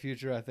 like in the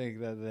future, I think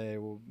that they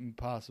will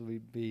possibly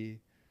be.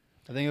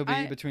 I think it'll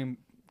be between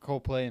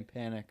Coldplay and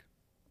Panic.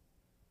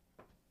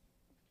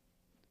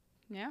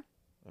 Yeah.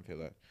 I feel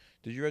that.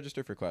 Did you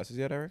register for classes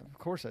yet, Eric? Of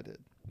course, I did.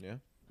 Yeah.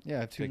 Yeah, I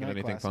have two Taking night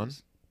anything fun?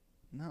 classes.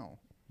 No,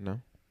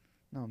 No.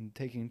 no, I'm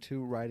taking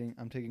two writing.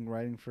 I'm taking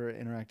writing for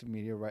interactive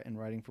media, and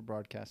writing for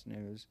broadcast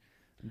news.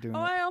 I'm doing. Oh,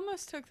 I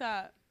almost took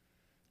that.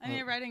 I need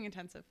Oh. a writing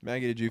intensive.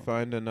 Maggie, did you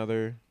find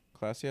another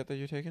class yet that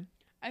you're taking?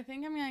 I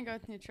think I'm gonna go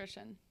with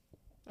nutrition.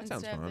 That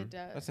sounds instead of fun.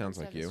 That sounds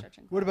instead like of the you.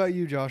 stretching What class. about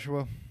you,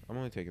 Joshua? I'm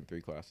only taking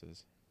 3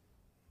 classes.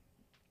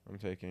 I'm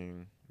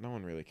taking. No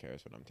one really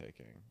cares what I'm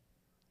taking.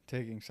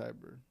 Taking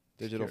cyber,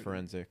 Digital Security.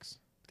 forensics,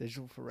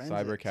 digital forensics,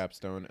 cyber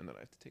capstone, and then I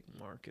have to take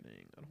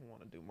marketing. I don't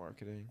want to do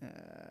marketing.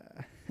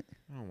 I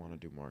don't want to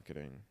do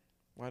marketing.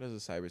 Why does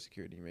a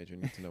cybersecurity major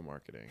need to know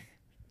marketing?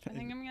 I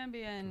think I'm gonna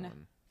be Come in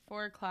on.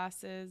 4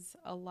 classes,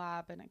 a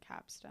lab, and a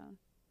capstone.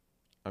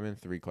 I'm in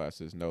 3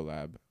 classes, no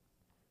lab,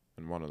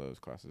 and one of those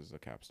classes is a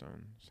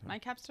capstone. So. My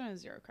capstone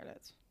is 0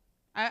 credits.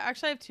 I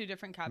actually have 2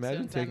 different capstones.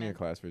 Imagine I'm taking a in.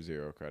 class for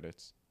 0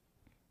 credits.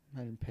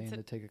 Imagine paying It's a-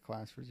 to take a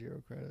class for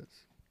 0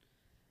 credits.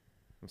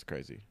 That's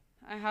crazy.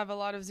 I have a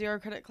lot of 0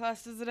 credit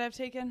classes that I've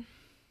taken.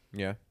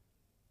 Yeah.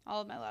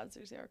 All of my labs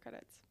are 0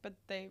 credits, but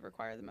they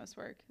require the most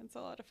work. It's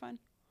a lot of fun.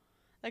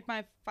 Like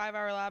my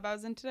 5-hour lab I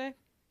was in today,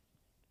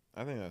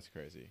 I think that's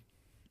crazy.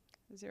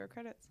 0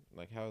 credits.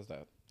 Like, how is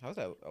that? How's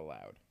that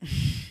allowed?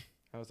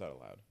 How is that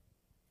allowed?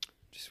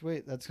 Just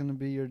wait. That's gonna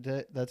be your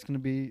day. That's gonna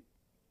be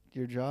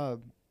your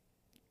job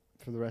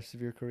for the rest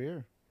of your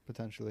career,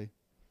 potentially.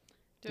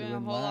 Doing a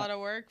Doing whole lab- lot of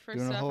work for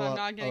doing a stuff whole I'm lot-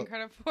 not getting oh.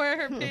 credit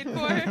for or paid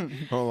for.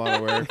 A whole lot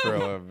of work for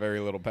a very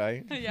little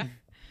pay. Yeah,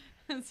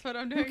 that's what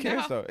I'm Who doing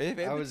cares now. though? If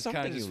I it's was kind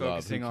something of just you love,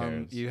 who focusing on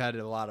cares? you had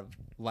a lot of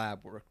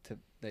lab work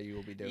that you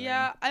will be doing.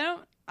 Yeah, I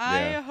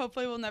Yeah.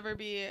 hopefully will never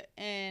be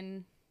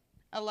in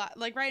a lab.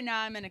 Like right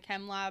now, I'm in a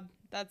chem lab.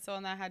 That's the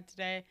one that I had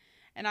today,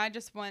 and I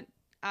just want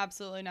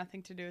absolutely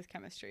nothing to do with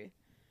chemistry.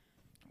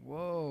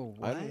 Whoa.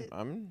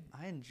 I'm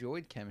I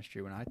enjoyed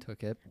chemistry when I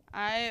took it.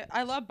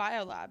 I love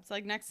bio labs.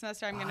 Like next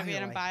semester, I'm gonna be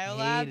in a bio I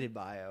lab. hated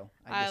bio.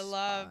 I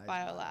love despised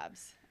bio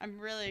labs. I'm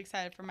really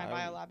excited for my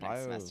bio lab next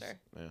bio's- semester.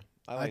 Yeah.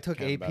 I liked took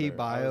chem AP better. I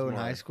bio was in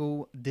high more-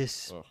 school.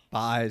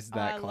 Despised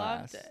that I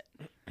class. loved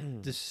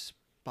it.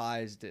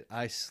 Despised it.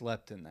 I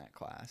slept in that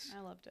class.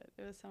 I loved it.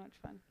 It was so much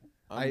fun.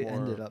 I I'm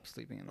ended more- up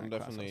sleeping in that I'm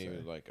class. I'll definitely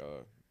say. like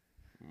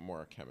a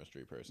more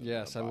chemistry person. than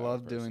Yes, a I bio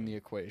love doing person. the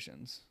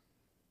equations.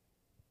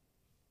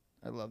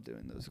 I love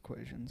doing those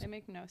equations. They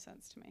make no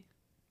sense to me.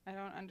 I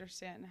don't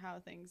understand how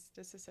things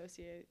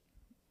disassociate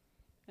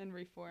and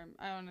reform.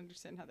 I don't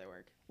understand how they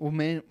work. Well,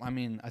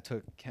 I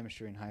took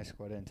chemistry in high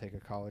school. I didn't take a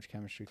college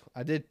chemistry.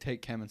 I did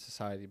take chem and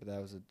society, but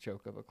that was a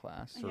joke of a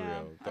class. For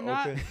Yeah, real. I'm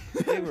not-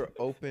 They were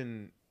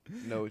open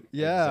note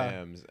Yeah.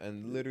 exams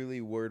and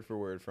literally word for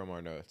word from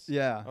our notes.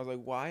 Yeah. I was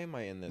like, why am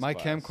I in this My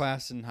class? chem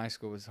class in high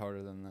school was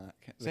harder than that.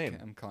 The Same.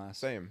 chem class.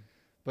 Same.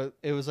 But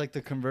it was like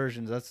the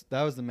conversions.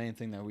 That was the main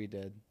thing that we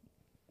did,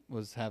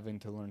 was having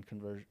to learn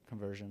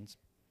conversions.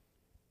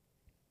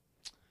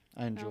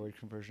 I enjoyed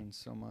conversions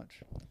so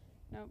much.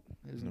 Nope.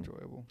 It was Nope.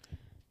 enjoyable.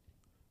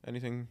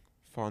 Anything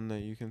fun that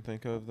you can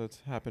think of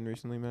that's happened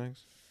recently,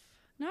 Mags?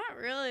 Not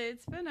really.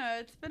 It's been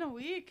a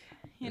week.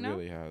 You It know,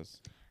 really has.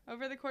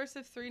 over the course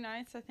of 3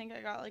 nights, I think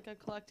I got like a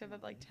collective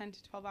of like 10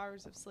 to 12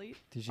 hours of sleep.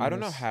 Did you I don't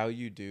know miss- how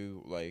you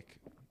do like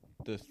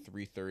the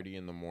 3:30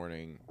 in the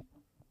morning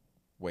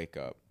wake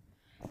up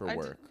for I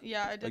work. I did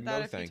Like, that no a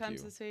few thank times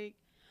you. this week.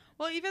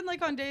 Well, even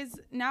like on days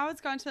now,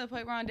 it's gone to the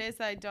point where on days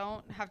that I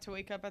don't have to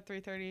wake up at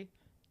 3:30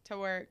 to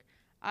work,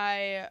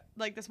 I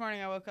like this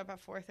morning I woke up at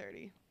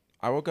 4:30.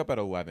 I woke up at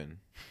 11.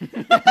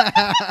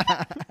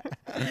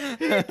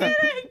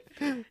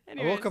 I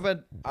woke up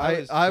at I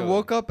was I chilling.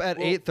 woke up at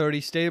Well-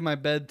 8:30, stayed in my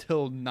bed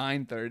till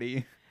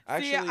 9:30.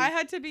 Actually, See, I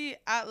had to be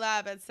at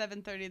lab at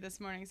 7:30 this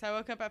morning, so I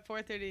woke up at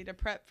 4:30 to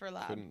prep for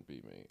lab. couldn't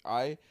be me.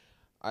 I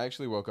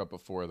actually woke up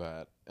before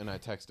that, and I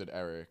texted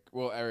Eric.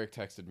 Well, Eric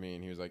texted me,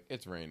 and he was like,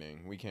 "It's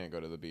raining. We can't go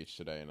to the beach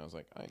today." And I was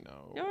like, "I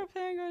know." You ever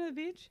planning on going to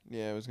the beach?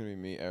 Yeah, it was gonna be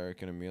me,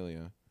 Eric, and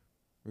Amelia.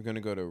 We're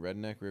gonna go to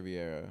Redneck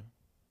Riviera.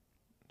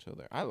 Chill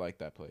there. I like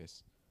that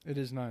place. It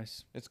is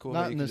nice. It's cool.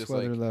 how Not you in can this just,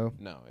 weather like, though.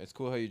 No, it's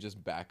cool how you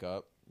just back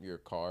up your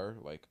car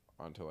like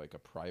onto like a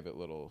private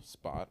little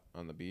spot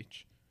on the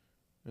beach,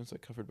 and it's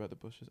like covered by the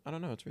bushes. I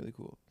don't know. It's really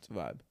cool. It's a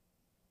vibe.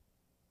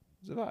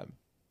 It's a vibe.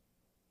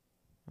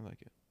 I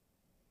like it.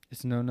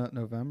 It's No Nut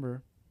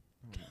November.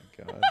 Oh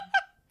my god.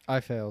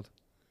 I failed.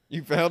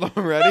 You failed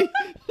already?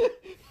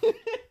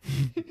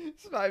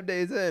 It's 5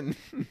 days in.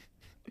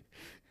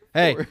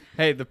 Hey, Four.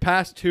 hey, the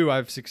past two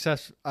I've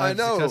I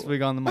know. successfully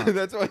gone the month.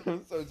 That's why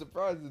I'm so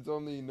surprised. It's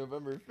only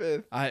November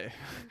 5th. I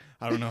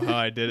don't know how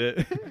I did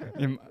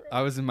it.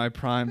 I was in my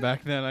prime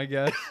back then, I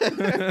guess.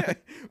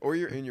 Or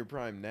you're in your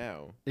prime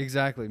now.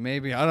 Exactly.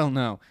 Maybe. I don't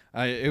know.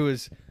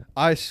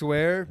 I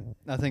swear,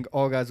 I think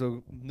all guys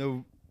will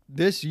know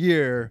this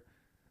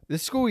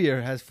school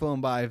year has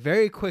flown by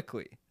very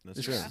quickly.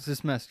 That's This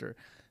semester.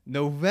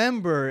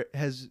 November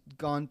has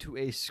gone to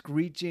a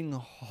screeching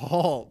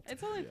halt.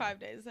 It's only 5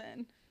 days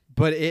in.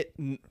 But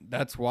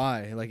that's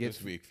why. Like This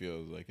it's week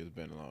feels like it's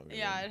been longer.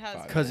 Yeah, than it has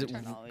 5 because days.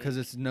 Internal week.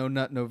 it's No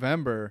Nut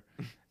November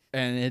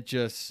and it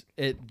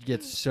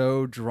gets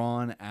so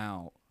drawn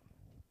out.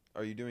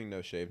 Are you doing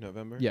No Shave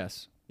November?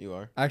 Yes. You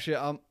are?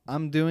 Actually,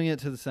 I'm doing it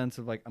to the sense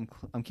of like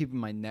I'm keeping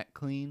my neck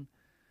clean,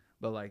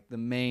 but like the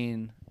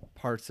main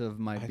parts of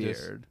my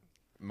beard.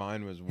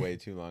 Mine was way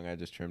too long. I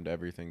just trimmed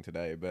everything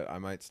today, but I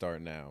might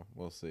start now.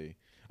 We'll see.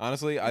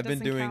 Honestly, It I've been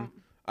doesn't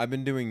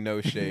doing count.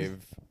 no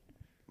shave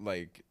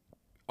like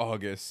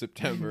August,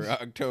 September,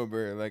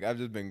 October. Like I've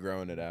just been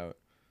growing it out.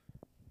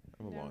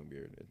 I have a Yeah. long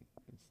beard.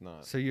 It's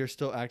not. So you're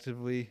still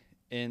actively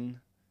in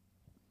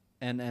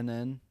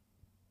NNN,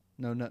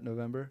 No Nut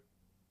November?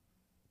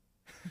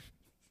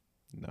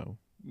 No.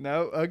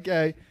 No.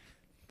 Okay.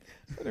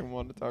 I didn't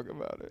want to talk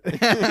about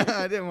it.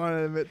 I didn't want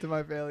to admit to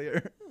my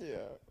failure.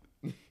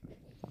 Yeah.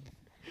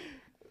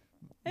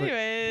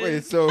 Anyways.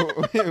 Wait, so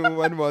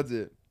when was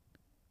it?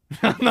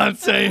 I'm not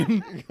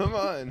saying. Come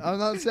on. I'm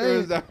not It was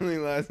saying. definitely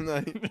last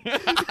night.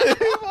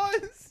 It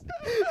was.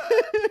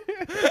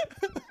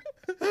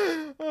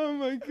 Oh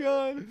my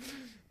god.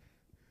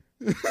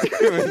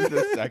 It was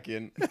the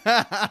second.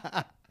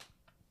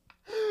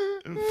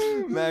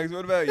 Max,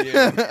 what about you?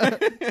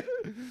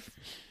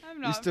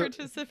 I'm not still-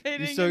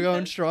 participating. You're still in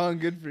going this. strong.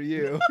 Good for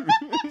you.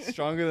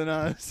 Stronger than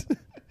us.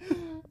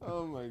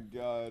 Oh my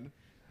god.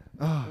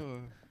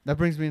 Oh, that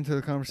brings me into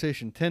the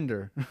conversation.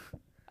 Tinder.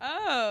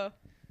 Oh,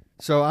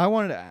 So I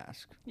wanted to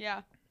ask.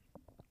 yeah.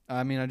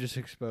 I mean, I just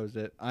exposed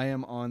it. I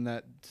am on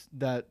that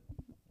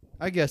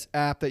I guess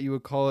app that you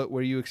would call it,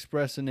 where you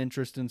express an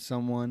interest in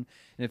someone,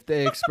 and if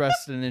they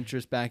express an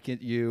interest back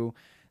at you,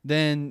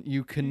 then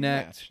you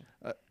connect.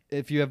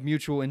 If you have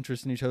mutual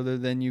interest in each other,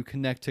 then you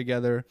connect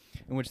together.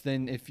 In which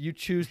then, if you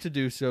choose to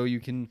do so,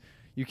 you can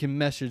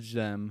message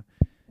them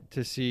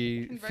to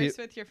see Converse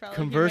with your fellow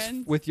converse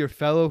humans. with your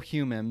fellow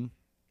human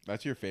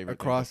That's your favorite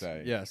across. thing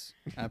to say. Yes,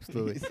 He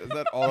absolutely. says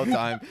that all the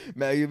time.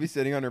 Maggie will be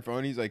sitting on her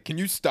phone. He's like, "Can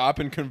you stop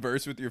and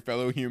converse with your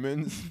fellow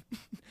humans?"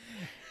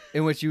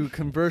 In which you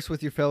converse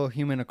with your fellow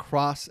human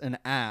across an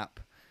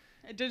app.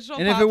 A digital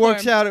And if it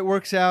works out, it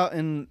works out,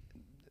 and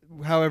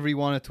however you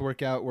want it to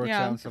work out, works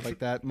Yeah. out and stuff like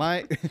that.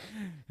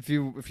 If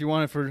you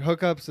want it for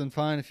hookups, then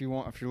fine. If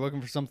you're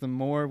looking for something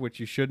more, which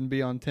you shouldn't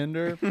be on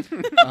Tinder,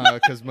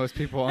 because most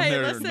people on Hey,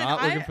 there listen, are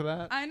not looking for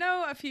that. I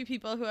know a few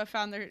people who have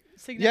found their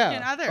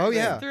significant others Oh,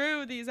 yeah.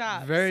 through these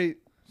apps. Very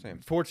Same.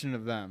 fortunate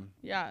of them,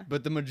 Yeah.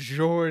 but the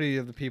majority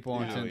of the people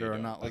on No, Tinder you are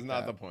don't. not like That's not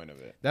that. the point of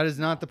it. That is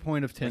not the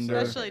point of Tinder,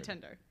 Especially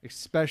Tinder.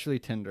 especially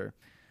Tinder.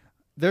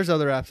 There's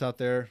other apps out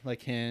there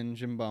like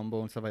Hinge and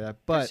Bumble and stuff like that,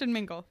 but Christian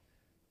Mingle.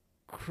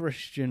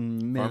 Christian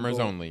Mingle, Farmers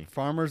only.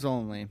 Farmers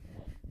only.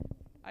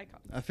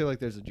 Icon. I feel like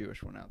there's a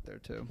Jewish one out there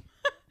too.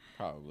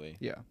 Probably.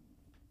 Yeah.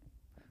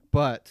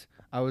 But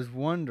I was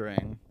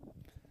wondering,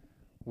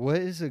 what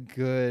is a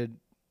good...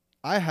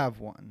 I have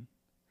one.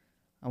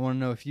 I want to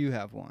know if you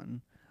have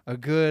one. A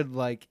good,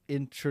 like,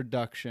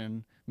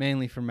 introduction,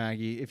 mainly for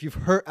Maggie. If you've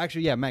heard...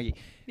 Actually, yeah, Maggie.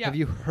 Yeah. Have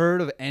you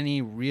heard of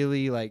any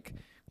really, like,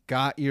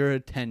 got your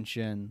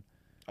attention?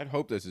 I'd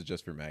hope this is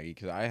just for Maggie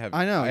because I have.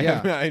 I know, I yeah.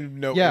 Have, I have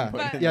no Yeah,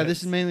 input in yeah,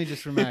 this is mainly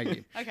just for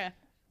Maggie. Okay.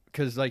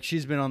 Because, like,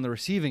 she's been on the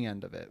receiving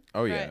end of it.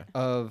 Oh yeah. Right.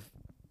 Of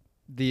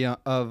the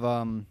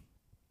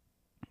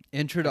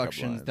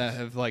introductions that lines.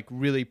 have like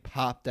really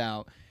popped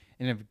out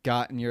and have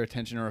gotten your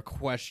attention, or a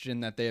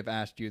question that they have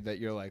asked you that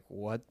you're like,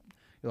 what?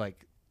 You're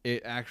like,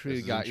 it actually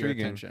This is got your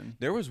intriguing. attention.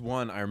 There was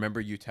one I remember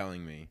you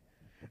telling me,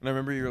 and I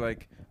remember you were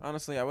like,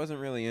 honestly, I wasn't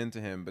really into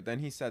him, but then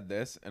he said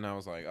this, and I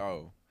was like,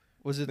 oh.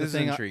 Was it This is the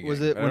thing? intriguing, Was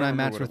it but I when don't I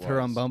remember matched what it with her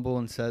on was. Bumble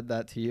and said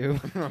that to you?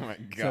 Oh my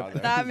god.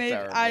 That was made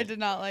terrible. I did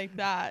not like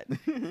that.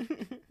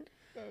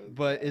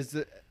 But is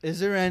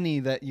there any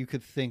that you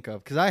could think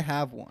of? Because I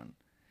have one,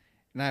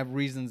 and I have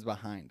reasons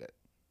behind it.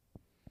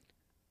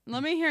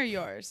 Let me hear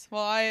yours.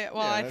 I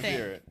let's think.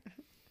 hear it.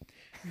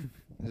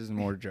 This is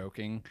more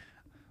joking.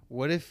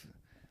 What if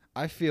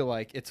I feel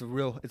like it's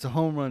a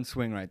home run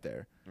swing right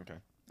there. Okay.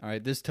 All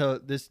right, this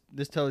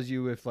tells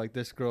you if like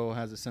this girl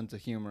has a sense of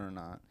humor or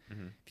not.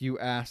 Mm-hmm. If you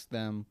ask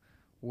them,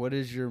 what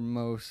is your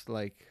most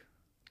like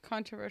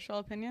Controversial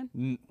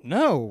opinion?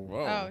 no.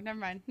 Whoa. Oh, never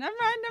mind.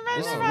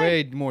 This Whoa. is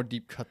way more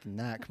deep cut than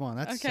that. Come on,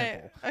 that's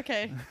Okay. simple.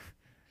 Okay.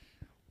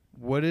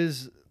 What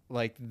is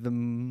like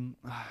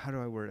how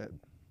do I word it?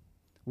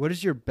 What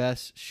is your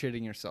best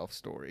shitting yourself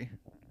story?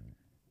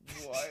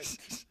 What?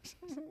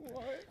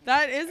 What?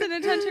 That is an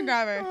attention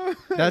grabber.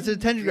 That's a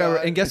attention grabber,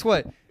 God. and guess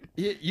what?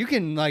 You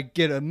can like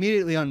get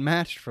immediately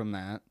unmatched from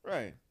that,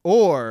 Right.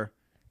 or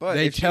But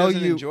They if she tell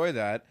doesn't you- enjoy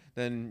that,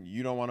 then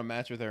you don't want to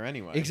match with her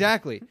anyway.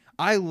 exactly.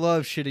 I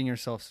love shitting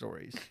yourself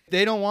stories. If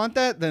they don't want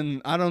that,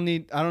 then I don't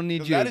need 'Cause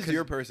you. that is 'cause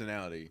your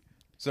personality.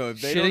 So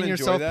if they don't shitting enjoy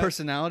yourself that,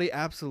 personality,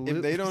 absolutely.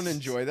 if they don't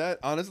enjoy that,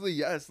 honestly,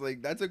 yes.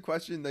 Like that's a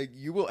question. Like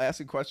you will ask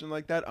a question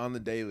like that on the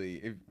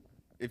daily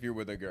if you're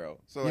with a girl.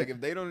 So like Yeah.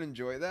 if they don't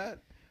enjoy that,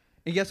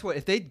 and guess what?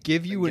 If they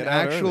give you Then an get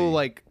out actual early.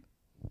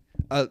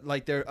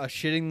 like they're a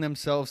shitting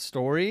themselves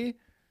story,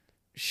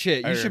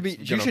 shit, you should be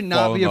Eric's you gonna should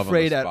fall not in be love on the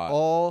afraid at spot.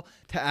 all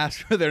to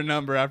ask for their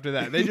number after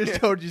that. They just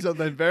told you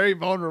something very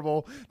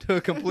vulnerable to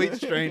a complete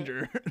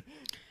stranger.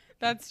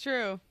 That's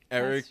true.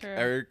 Eric That's true.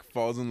 Eric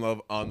falls in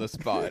love on the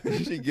spot.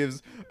 She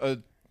gives a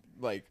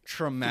like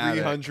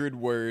Traumatic.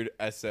 300-word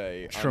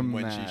essay on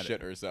when she Traumatic.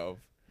 shit herself,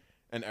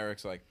 and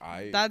Eric's like,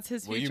 That's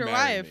his will you future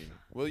marry wife. me?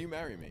 Will you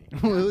marry me?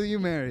 Will you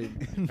marry?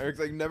 Eric's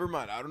like, never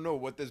mind. I don't know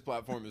what this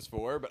platform is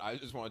for, but I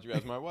just want you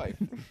as my wife.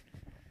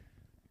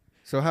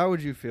 So how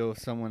would you feel if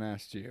someone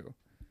asked you,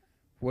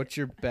 what's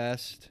your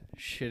best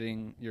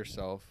shitting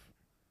yourself?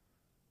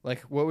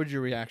 Like, what would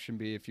your reaction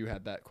be if you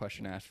had that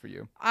question asked for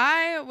you?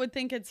 I would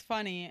think it's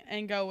funny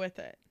and go with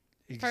it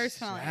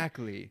Personally.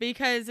 Exactly.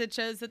 because it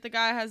shows that the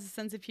guy has a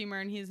sense of humor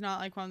and he's not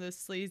like one of those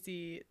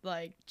sleazy,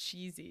 like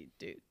cheesy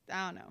dude.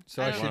 I don't know.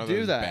 So I don't should One of do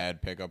those that.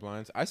 bad pickup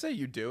lines. I say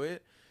you do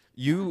it.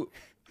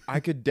 I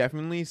could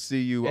definitely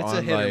see you It's on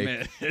a hit like. or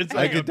miss. It's I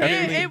like could a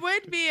definitely- It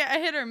would be a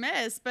hit or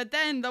miss, but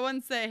then the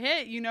ones that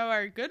hit,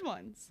 are good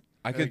ones.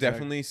 I could Exactly.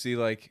 definitely see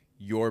like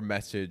your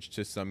message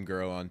to some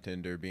girl on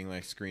Tinder being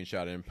like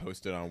screenshotted and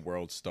posted on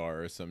World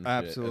Star or some shit as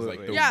like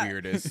Absolutely. the Yeah.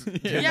 weirdest Yeah.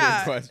 Tinder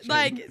Yeah, question.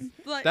 like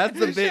That's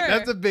for a big. sure.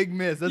 That's a big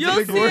miss. That's You'll a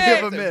big see word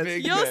it. of a That's a miss.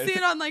 big- You'll miss. see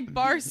it on like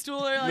Barstool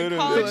or like Literally,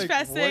 College like,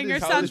 Fessing what or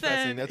is college something.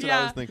 fessing? That's what yeah.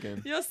 I was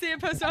thinking. You'll see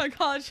it posted on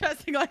College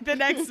Fessing like the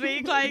next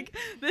week. Like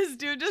this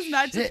dude just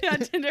matched me on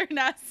Tinder and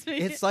asked me.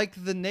 It's like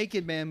the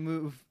Naked Man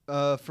move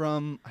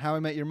from How I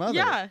Met Your Mother.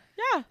 yeah.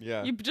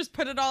 Yeah. You just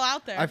put it all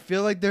out there. I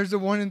feel like there's a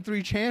 1 in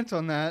 3 chance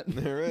on that.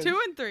 There is. 2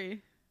 and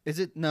 3. Is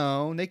it?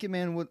 No, Naked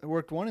Man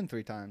worked 1 in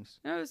 3 times.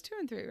 No, it was 2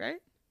 and 3,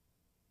 right?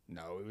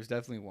 No, it was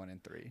definitely 1 in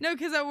 3. No,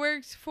 because it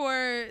worked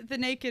for the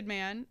Naked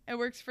Man. It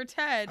works for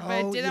Ted,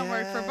 but Oh, it didn't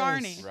work for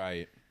Barney. yes.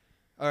 Right.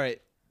 All right.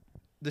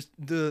 The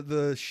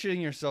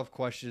shitting yourself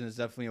question is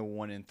definitely a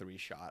 1 in 3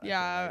 shot. I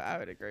Yeah, feel like. I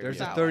would agree. There's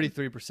with a that one.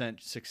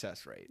 33%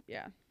 success rate.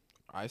 Yeah.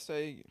 I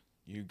say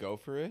you go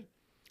for it.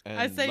 And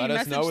I say let you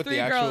us know message what 3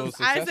 the actual girls.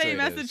 success I say you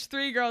rate message is.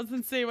 3 girls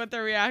and see what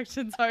their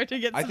reactions are to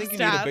get I some think you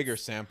stats. need a bigger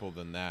sample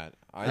than that.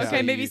 I Okay,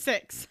 say maybe you-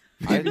 6.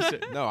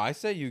 No, I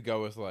say you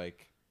go with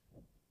like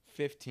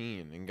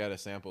 15 and get a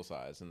sample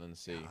size and then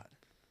see. God.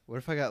 What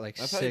if I got like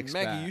That's how 6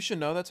 Maggie, back? you should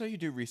know. That's how you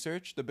do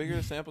research. The bigger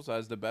the sample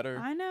size, the better.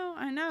 I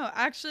know.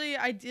 Actually,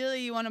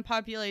 ideally, you want a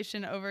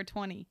population over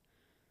 20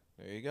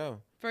 There you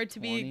go. for it to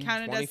be 20,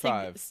 counted as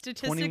 25.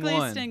 statistically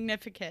 21.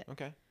 significant.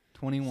 Okay.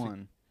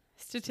 21.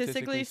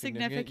 Statistically Statistically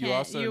significant. significant. You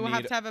also You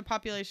have need- to have a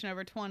population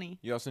over 20.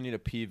 You also need a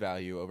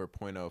p-value over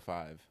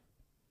 0.05.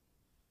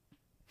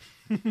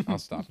 I'll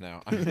stop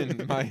now. I'm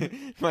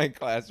in my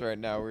class right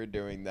now. We're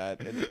doing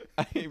that, and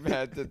I've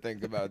had to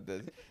think about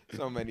this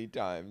so many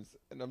times,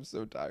 and I'm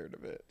so tired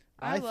of it.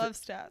 I love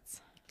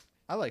stats.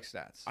 I like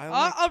stats.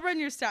 I'll run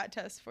your stat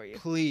test for you.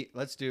 Please,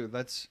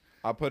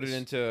 I'll put it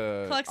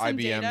into Collect some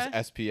IBM's data.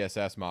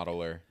 SPSS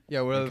modeler.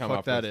 Yeah, whatever and the come fuck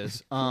up that with-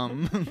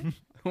 is.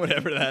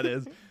 Whatever that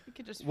is. We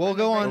could just We'll run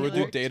go a on- Or we'll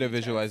regular do data T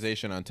test.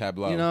 visualization on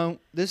Tableau. You know,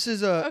 this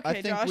is a. I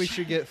Okay, think we Josh.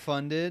 should get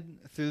funded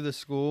through the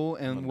school,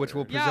 and which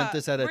we'll Wonder. present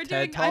this at a we're TED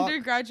doing talk.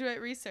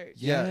 undergraduate research.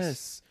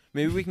 Yes.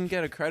 Maybe we can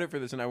get a credit for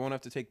this, and I won't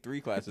have to take 3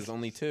 classes,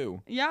 only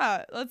 2.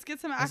 Yeah, let's get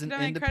some As an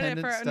academic credit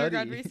for independent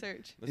undergrad study.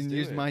 research. Let's and do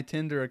use it. my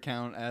Tinder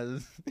account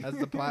as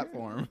the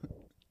platform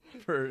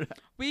for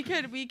We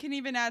can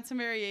even add some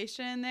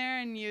variation in there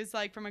and use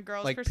like from a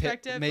girl's like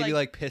perspective. maybe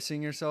like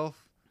pissing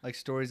yourself, like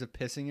stories of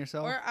pissing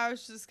yourself. Or I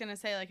was just gonna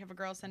say like if a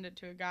girl send it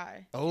to a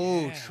guy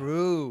Oh, Yeah.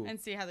 true. and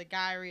see how the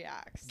guy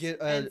reacts.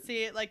 Get, and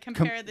see it like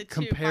compare the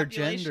two compare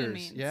population genders.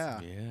 means. Yeah.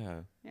 Yeah.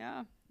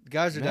 Yeah.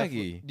 Guys are Maggie,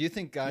 definitely. Do you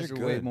think guys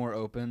you're are way good. more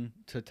open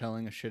to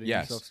telling a shitting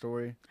Yes. yourself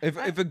story? If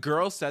a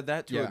girl said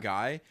that to Yeah. a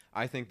guy,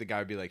 I think the guy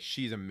would be like,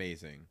 "She's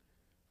amazing."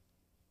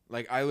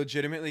 Like I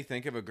legitimately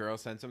think if a girl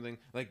sent something,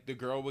 like the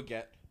girl would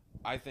get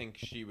I think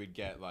she would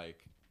get like.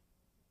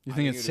 You I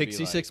think think it's it would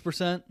be, like-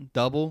 66%?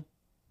 Double?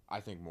 I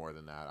think more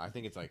than that. I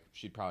think it's like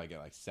she'd probably get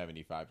like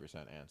 75%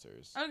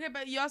 answers. Okay,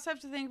 but you also have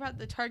to think about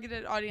the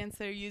targeted audience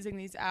that are using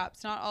these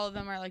apps. Not all of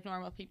them are like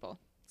normal people.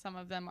 Some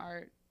of them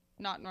are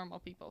not normal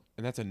people.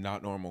 And that's a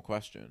not normal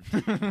question.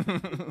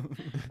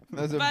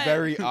 That's a But-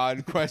 very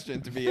odd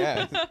question to be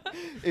asked.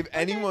 If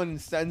anyone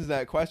sends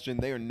that question,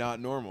 they are not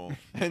normal.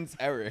 Hence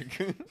Eric.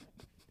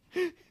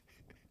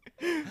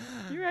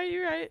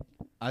 You're right.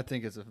 I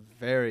think it's a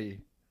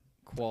very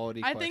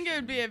quality I think it question.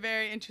 would be a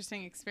very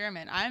interesting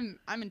experiment.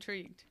 I'm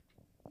intrigued.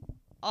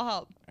 I'll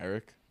help.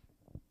 Eric,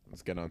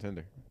 let's get on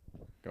Tinder.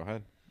 Go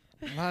ahead.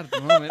 Not at the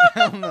moment.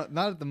 Hell no,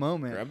 not at the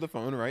moment. Grab the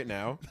phone right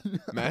now.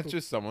 Match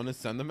just someone to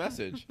send the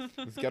message.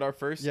 Let's get our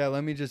first. Yeah,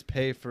 let me just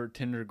pay for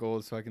Tinder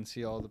Gold so I can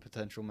see all the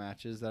potential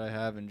matches that I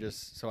have and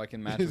just so I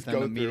can match Just with them go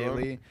through 'em.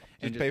 immediately.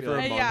 And Just pay be for a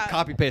like, month. Yeah.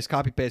 Copy paste,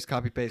 copy paste,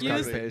 copy paste,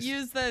 Use, copy paste.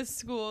 use the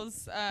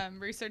school's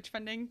research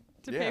funding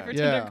to pay Yeah. for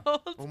Yeah. Tinder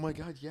Gold. Oh my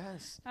God,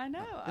 yes. I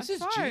know. This I'm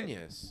is smart.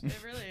 genius.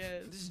 It really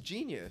is. This is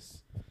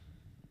genius.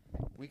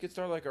 We could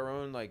start like our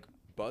own like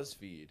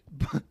BuzzFeed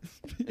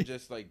and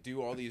just like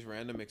do all these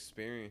random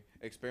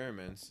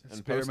experiments and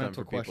post them Experimental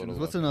for people to questions. look.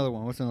 What's another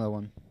one? What's another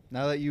one?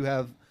 Now that you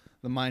have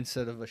the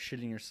mindset of a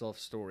shitting yourself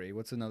story,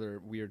 what's another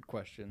weird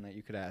question that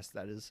you could ask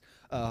that is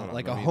Hold on,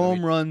 like let a me-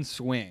 home run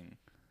swing?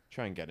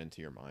 Try and get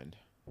into your mind.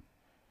 Let me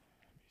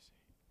see.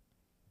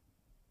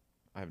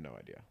 I have no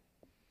idea.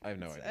 I have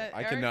no idea. I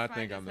Eric's cannot mind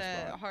think is on the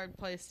a spot. hard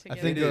place to I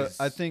get think It into. is.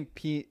 I think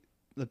the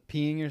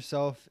peeing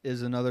yourself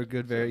is another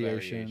good It's a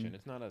variation.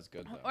 It's not as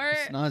good though. Or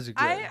It's not as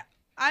good.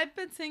 I've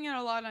been seeing it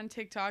a lot on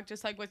TikTok,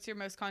 just like what's your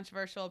most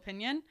controversial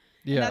opinion?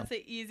 And yeah. that's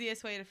the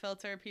easiest way to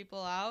filter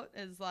people out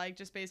is like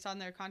just based on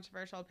their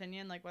controversial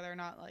opinion, like whether or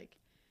not like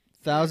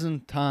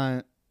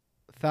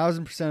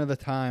 1,000% of the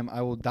time,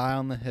 I will die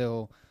on the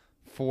hill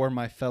for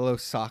my fellow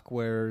sock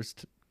wearers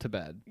to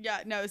bed.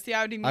 no, see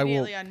I would I will-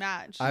 immediately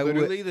unmatch. I would-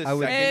 Literally, the I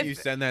would- second If- you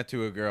send that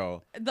to a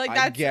girl, like I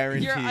that's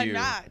guarantee you're you,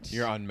 unmatched.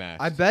 you're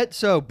unmatched. I bet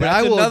so, but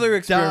That's I will another di-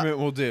 experiment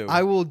we'll do.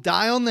 I will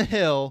die on the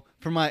hill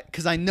for my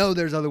because I know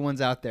there's other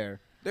ones out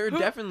there. there are Who-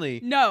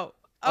 definitely No.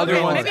 other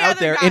Okay, ones maybe out other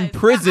there guys, in but I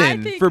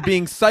prison think- for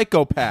being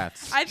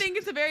psychopaths. I think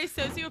it's a very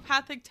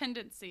sociopathic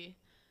tendency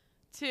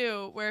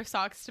to wear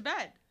socks to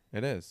bed.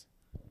 It is.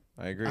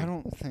 I agree. I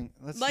don't think.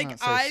 Let's Like not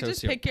say I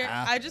just picture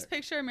sociopathic.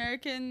 picture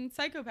American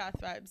psychopath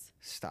vibes.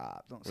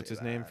 Stop. Don't What's say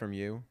his name that. from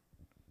you?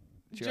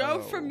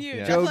 Joe from you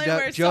Yeah. Joe, definitely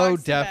wears Joe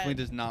socks to definitely bed.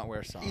 does not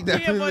wear socks. He He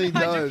definitely 100%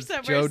 Joe wears does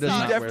He not socks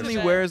wear to definitely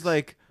bed. wears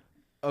like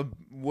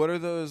what are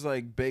those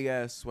like big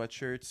ass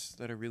sweatshirts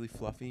that are really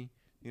fluffy?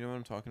 You know what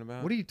I'm talking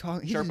about? What are you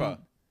talking? Sherpa.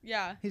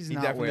 Yeah. He's He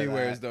not definitely wear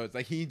wears that. those.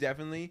 Like he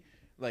definitely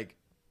like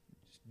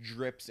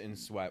drips in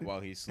sweat while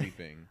he's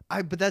sleeping.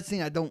 But that's the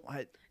thing. I don't.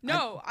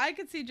 No, I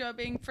could see Joe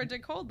being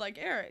frigid cold like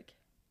Eric.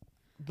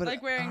 But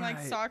Like wearing like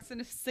alright. socks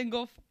in a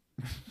single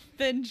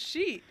thin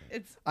sheet.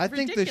 It's I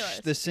think ridiculous.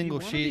 the single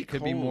wanna be sheet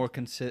could be cold. more The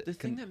consistent.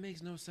 thing that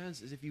makes no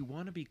sense is if you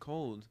want to be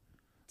cold,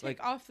 Take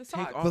like, off the take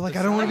socks. off But like the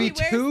I don't want to socks.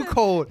 be He wears too the-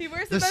 cold. he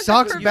wears The the best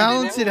socks of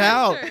balance it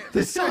out. sweatshirt.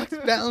 The socks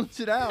balance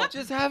it out.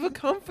 just have a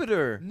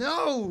comforter.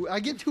 No, I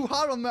get too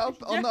hot on the on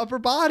Yeah. the upper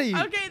body.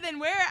 Okay,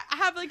 then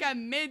have like a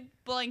mid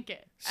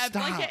blanket, a Stop.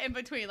 blanket in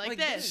between, like, Like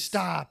this. this.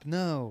 Stop.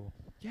 No.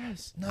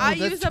 Yes. No, I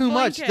that's use a too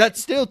much. blanket. That's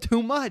still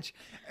too much.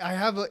 I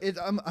have a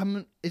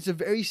it's a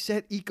very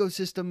set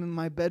ecosystem in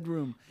my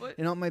bedroom What?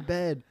 and on my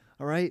bed.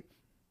 All right,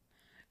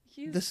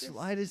 He's the just-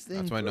 slightest thing.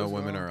 That's why no goes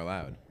women wrong. are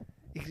allowed.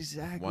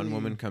 Exactly. One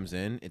woman comes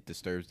in, it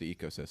disturbs the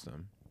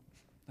ecosystem.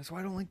 That's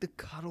why I don't like the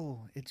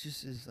cuddle. It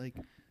just is like.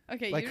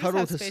 Okay, like you just cuddle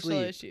have to spatial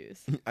sleep.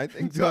 issues. I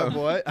think Do I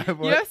what? I You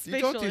what? have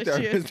You talk to spatial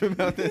your issues. therapist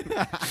about this.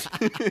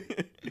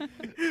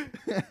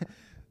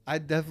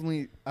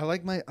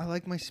 I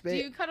like my Do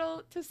space. you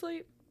cuddle to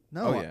sleep?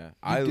 No, Oh, yeah. you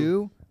I-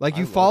 do. Like I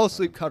you love fall cuddling.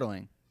 asleep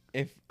cuddling.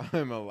 If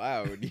I'm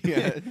allowed,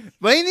 yes.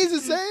 Lainey's the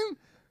same.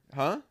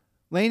 Huh?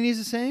 Lainey's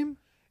the same.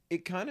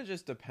 It kind of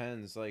just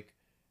depends. Like,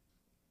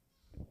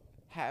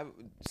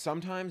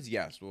 sometimes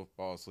yes, we'll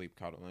fall asleep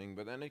cuddling,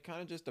 but then it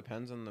kind of just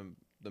depends on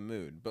the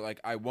mood. But like,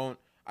 I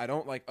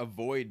don't like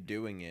avoid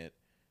doing it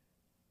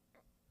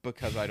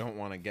because I don't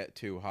want to get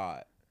too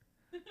hot.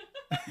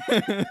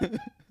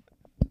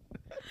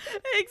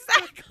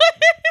 Exactly.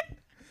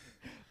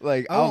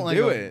 Like, I won't I'll like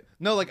do a- it.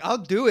 No, like I'll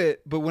do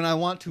it, but when I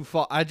want to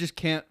fall, I just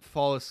can't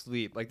fall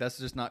asleep. Like that's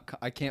just not.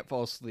 I can't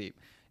fall asleep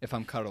if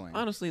I'm cuddling.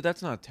 Honestly,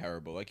 that's not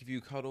terrible. Like if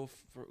you cuddle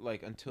for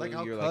like until Like,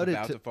 I'll you're cut like it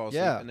about to- to fall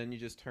asleep yeah. and then you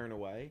just turn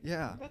away.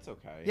 Yeah, That's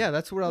okay. yeah,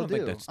 that's what I I'll don't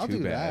think do. that's I'll too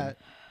do bad. that.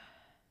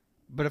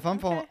 But if I'm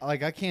falling, Okay.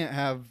 like I can't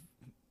have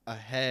a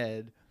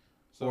head.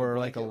 So Or a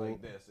like a blanket l-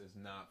 like this is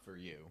not for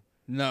you.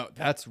 No,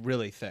 that's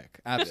really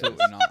thick.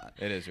 Absolutely not.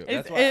 It is. Really,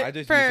 It's- that's why I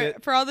just use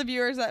it. for all the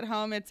viewers at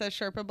home, it's a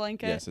Sherpa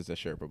blanket. Yes, it's a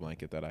Sherpa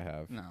blanket that I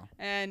have. No,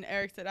 And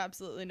Eric said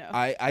absolutely no.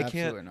 I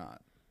absolutely can't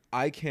not.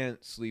 I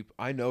can't sleep.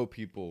 I know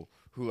people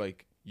who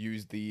like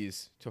use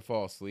these to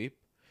fall asleep.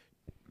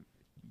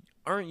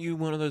 aren't you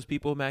one of those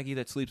people, Maggie,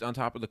 that sleeps on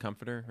top of the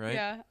comforter, right?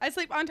 Yeah, I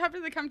sleep on top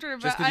of the comforter,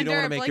 Just but because you don't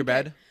under want to a make your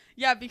blanket. bed?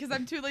 Yeah, because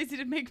I'm too lazy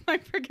to make my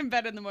freaking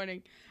bed in the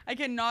morning. I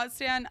cannot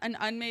stand an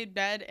unmade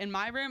bed in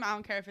my room. I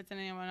don't care if it's in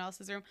anyone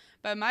else's room,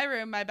 but in my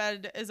room, my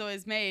bed is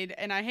always made,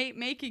 and I hate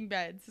making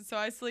beds. So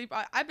I sleep.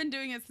 I've been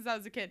doing it since I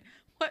was a kid.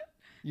 What?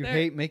 You There-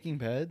 hate making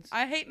beds?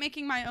 I hate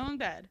making my own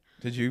bed.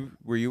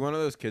 Were you one of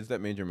those kids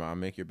that made your mom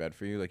make your bed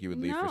for you? Like you would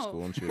leave for No.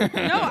 school and she would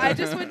No, I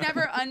just would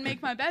never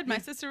unmake my bed. My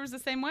sister was the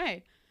same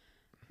way.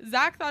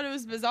 Zach thought it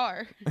was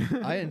bizarre.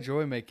 I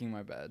enjoy making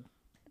my bed.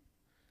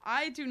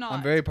 I do not.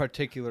 I'm very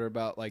particular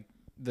about like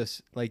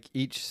this, like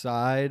each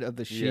side of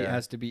the sheet Yeah.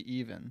 has to be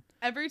even.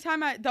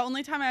 the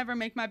only time I ever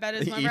make my bed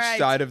is Each whenever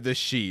side of the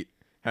sheet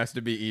has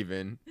to be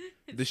even.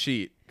 The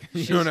sheet.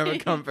 You The don't have a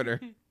sheet. comforter.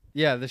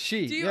 Yeah, the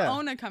sheet. Do you yeah.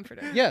 own a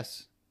comforter?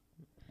 Yes.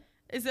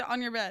 Is it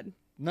on your bed?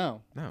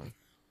 No. No.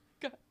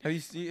 God.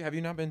 Have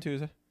you not been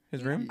to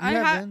his room? You I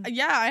have been?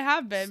 Yeah, I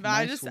have been, It's but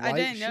I nice I white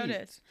didn't sheets.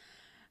 notice.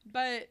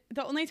 But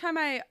the only time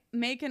I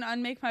make and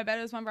unmake my bed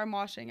is whenever I'm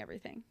washing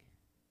everything.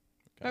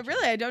 But Gotcha.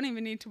 really, I don't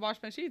even need to wash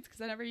my sheets because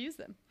I never use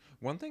them.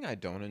 One thing I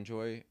don't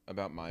enjoy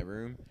about my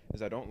room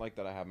is I don't like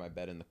that I have my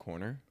bed in the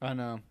corner. I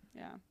know.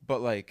 Yeah.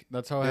 But like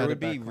That's how I there had would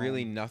it be back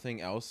really home.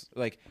 nothing else.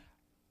 Like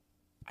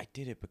I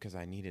did it because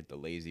I needed the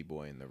lazy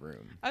boy in the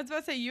room. I was about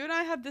to say, you and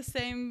I have the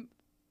same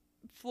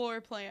floor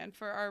plan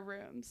for our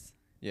rooms.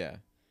 Yeah.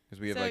 Because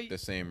we have So like the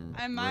same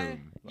and my-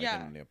 room like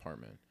yeah. in the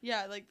apartment.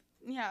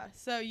 Yeah,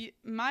 so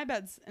my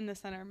bed's in the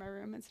center of my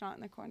room. It's not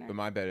in the corner.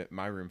 But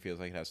my room feels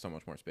like it has so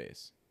much more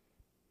space.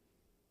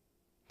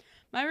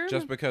 My room.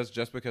 Just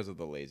because of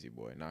the lazy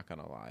boy, not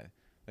gonna lie.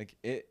 Like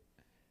it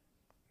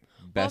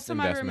best Also,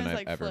 my room investment is, I've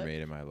like, ever flipped.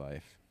 made in my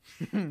life.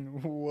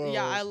 Whoa.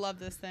 Yeah, I love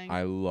this thing.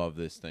 I love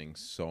this thing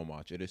so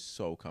much. It is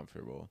so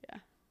comfortable.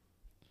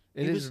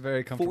 It is a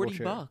very comfortable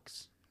chair.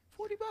 $40.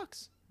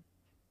 $40.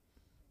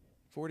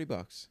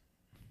 $40.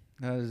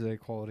 That is a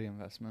quality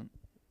investment.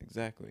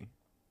 Exactly.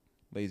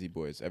 Lazy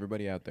boys.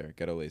 Everybody out there,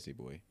 get a lazy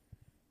boy.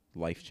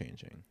 Life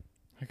changing.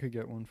 I could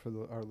get one for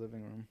our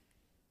living room.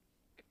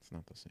 It's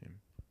not the same.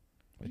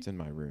 It's in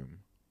my room.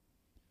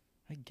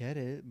 I get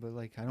it, but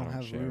like I don't don't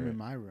have share room it. in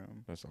my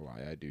room. That's a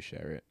lie. I do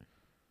share it.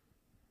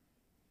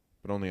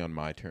 But only on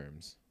my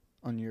terms.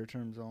 On your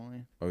terms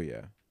only. Oh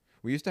yeah.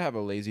 We used to have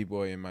a lazy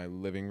boy in my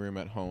living room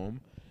at home.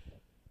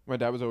 My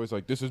dad was always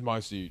like, "This is my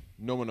seat.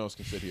 No one else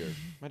can sit here."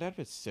 My dad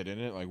would sit in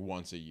it like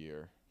once a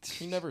year.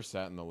 He never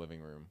sat in the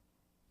living room.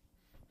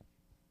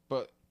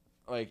 But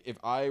like if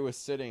I was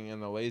sitting in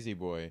the lazy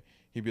boy,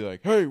 he'd be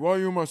like, "Hey, why are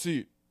you in my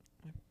seat?"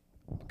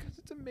 Because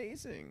it's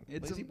amazing.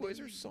 Lazy boys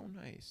are so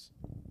nice.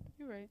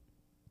 You're right.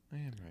 I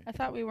am right. I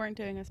thought we weren't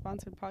doing a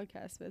sponsored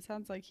podcast, but it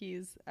sounds like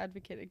he's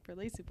advocating for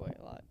Lazy Boy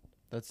a lot.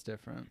 That's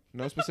different.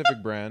 No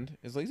specific brand.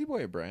 Is Lazy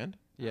Boy a brand?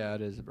 Yeah,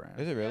 it is a brand.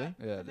 Is it really?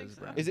 Yeah, I it think is a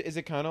so. brand. Is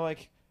it kind of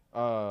like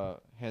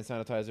hand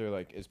sanitizer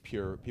like is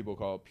pure people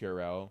call it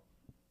Purell,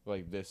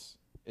 like this?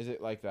 Is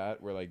it like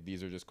that where like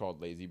these are just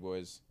called Lazy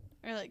Boys?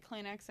 Or like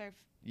Kleenex or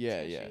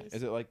Yeah, yeah. Tissues.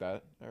 Is it like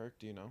that, Eric?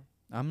 Do you know?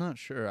 I'm not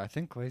sure. I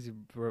think like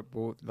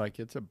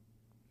it's a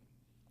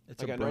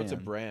Like I know it's a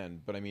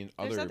brand, but I mean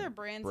There's other other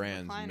brands,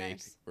 brands of make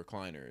recliners.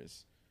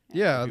 recliners.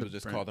 Yeah, People other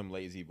just brand- call them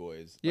Lazy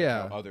Boys.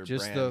 Yeah, like how other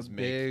just the brands make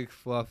big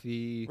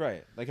fluffy.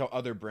 right, like how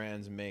other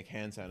brands make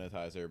hand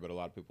sanitizer, but a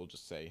lot of people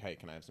just say, "Hey,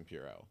 can I have some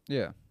Purell?"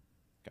 Yeah.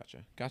 Gotcha.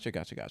 I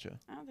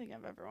don't think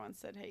I've ever once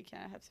said, "Hey, can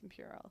I have some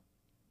Purell?"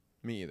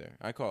 Me either.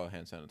 I call it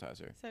hand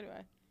sanitizer, So do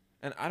I.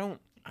 and I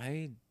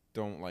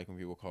don't like when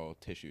people call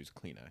tissues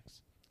Kleenex.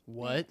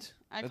 What?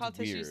 I That's call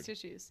tissues weird.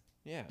 tissues.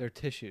 Yeah, They're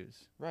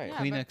tissues. right. Yeah,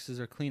 but- Kleenexes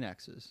are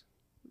Kleenexes.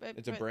 But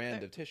It's a but brand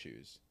they're- of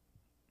tissues,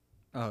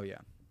 Oh yeah.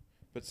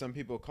 but some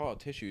people call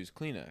tissues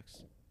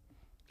Kleenex.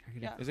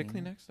 Yeah. Is it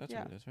Kleenex? That's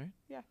Yeah. what it is, right?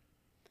 Yeah.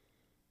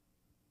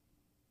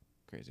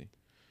 Crazy,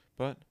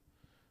 but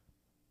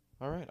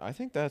all right. I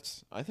think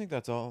that's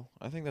all.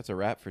 I think that's a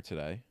wrap for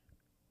today.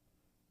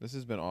 This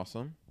has been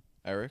awesome.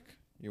 Eric,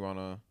 you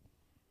wanna?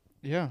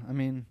 Yeah, I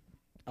mean,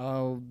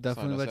 I'll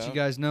definitely us let you out?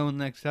 guys know in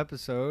the next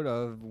episode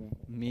of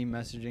me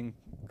messaging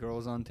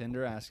girls on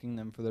Tinder asking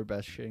them for their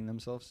best shitting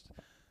themselves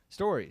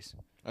stories.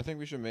 I think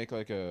we should make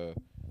like a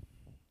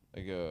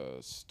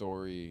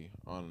story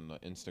on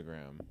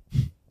Instagram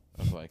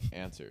of like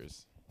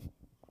answers.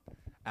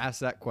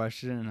 Ask that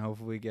question and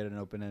hopefully get an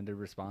open-ended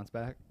response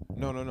back.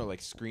 No,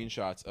 like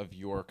screenshots of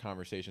your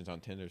conversations on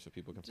Tinder so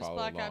people can Just follow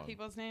black along. out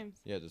people's names.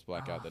 Yeah, just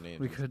black out the names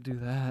We could do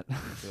that.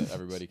 so that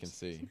everybody can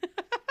see.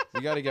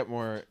 We got to get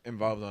more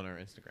involved on our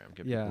Instagram.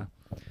 Give Yeah.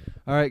 people-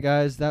 All right,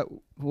 guys, that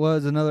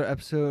was another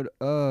episode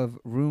of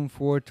Room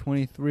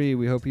 423.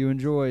 We hope you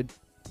enjoyed.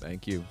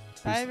 Thank you.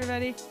 Bye,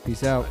 everybody.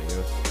 Peace out.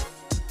 Adios.